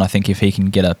 he's one I think if he can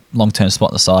get a long-term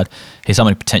spot on the side, he's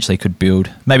someone who potentially could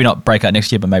build. Maybe not break out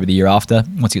next year, but maybe the year after,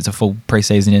 once he gets a full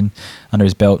preseason in under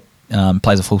his belt.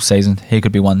 plays a full season. He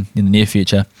could be one in the near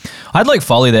future. I had Luke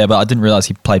Foley there, but I didn't realise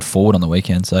he played forward on the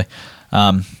weekend. So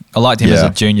I liked him as a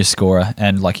junior scorer,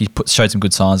 and like he showed some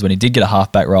good signs when he did get a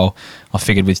halfback role. I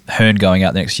figured with Hearn going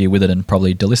out next year with it and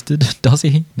probably delisted, does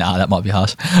he? Nah, that might be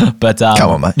harsh. But Come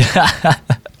on, mate.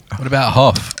 What about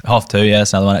Hoff? Hoff too, yeah,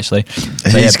 that's another one actually.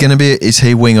 So, He's going to be. Is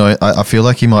he wing? I feel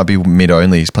like he might be mid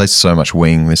only. He's played so much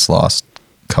wing this last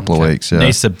couple of weeks. Yeah.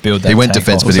 Needs to build that. He went tank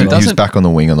defence, up. but he was doesn't- back on the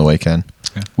wing on the weekend.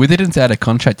 Witherden's out of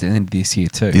contract at the end of this year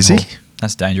too. Is he?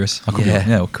 That's dangerous. I could Yeah.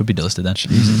 be, it could be delisted then.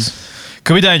 Jesus.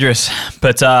 Could be dangerous.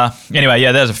 But anyway,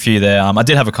 yeah, there's a few there. I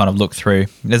did have a kind of look through.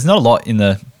 There's not a lot in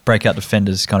the breakout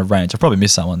defenders kind of range. I probably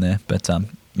missed someone there, but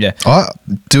yeah.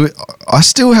 I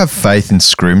still have faith in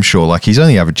Scrimshaw. Like he's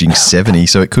only averaging 70,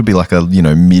 so it could be like a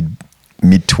mid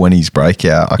 20s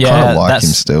breakout. I kind of like him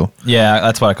still. Yeah,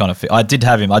 that's what I kind of feel. I did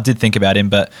have him. I did think about him,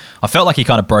 but I felt like he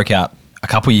kind of broke out a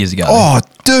couple years ago. Oh,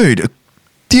 dude,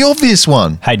 the obvious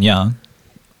one. Hayden Young.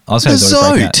 I was The going to do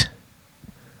a breakout. Zote.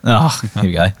 Oh, here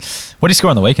we go. What did he score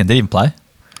on the weekend? Did he even play?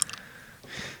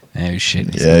 Oh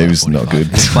shit! He's Yeah, he like was not 45. good.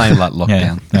 He's playing like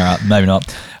lockdown. Yeah. All right, maybe not.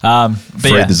 But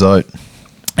Fred yeah. the Zote.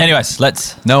 Anyways,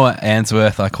 let's. Noah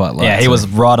Answorth, I quite like. Yeah, he too. was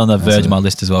right on the verge That's of my a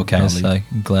list as well, Kaz. good So lead.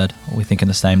 I'm glad we're thinking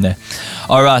the same there.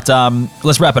 All right,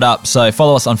 let's wrap it up. So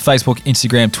follow us on Facebook,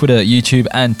 Instagram, Twitter, YouTube,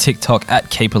 and TikTok at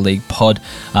Keeper League Pod.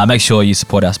 Make sure you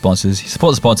support our sponsors. You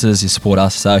support the sponsors, you support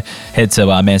us. So head to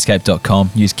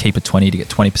manscaped.com, use Keeper20 to get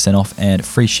 20% off and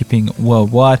free shipping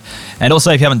worldwide. And also,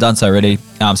 if you haven't done so already,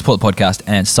 support the podcast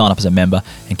and sign up as a member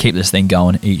and keep this thing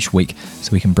going each week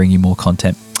so we can bring you more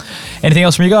content. Anything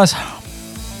else from you guys?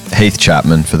 Heath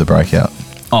Chapman for the breakout.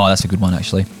 Oh, that's a good one,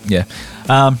 actually. Yeah,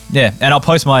 yeah. And I'll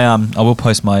post my I will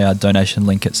post my donation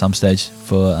link at some stage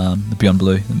for the Beyond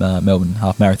Blue Melbourne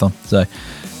Half Marathon. So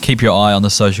keep your eye on the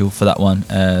social for that one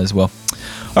as well.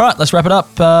 All right, let's wrap it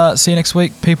up. See you next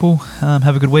week, people.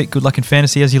 Have a good week. Good luck in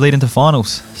fantasy as you lead into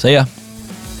finals. See ya.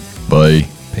 Bye.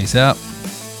 Peace out.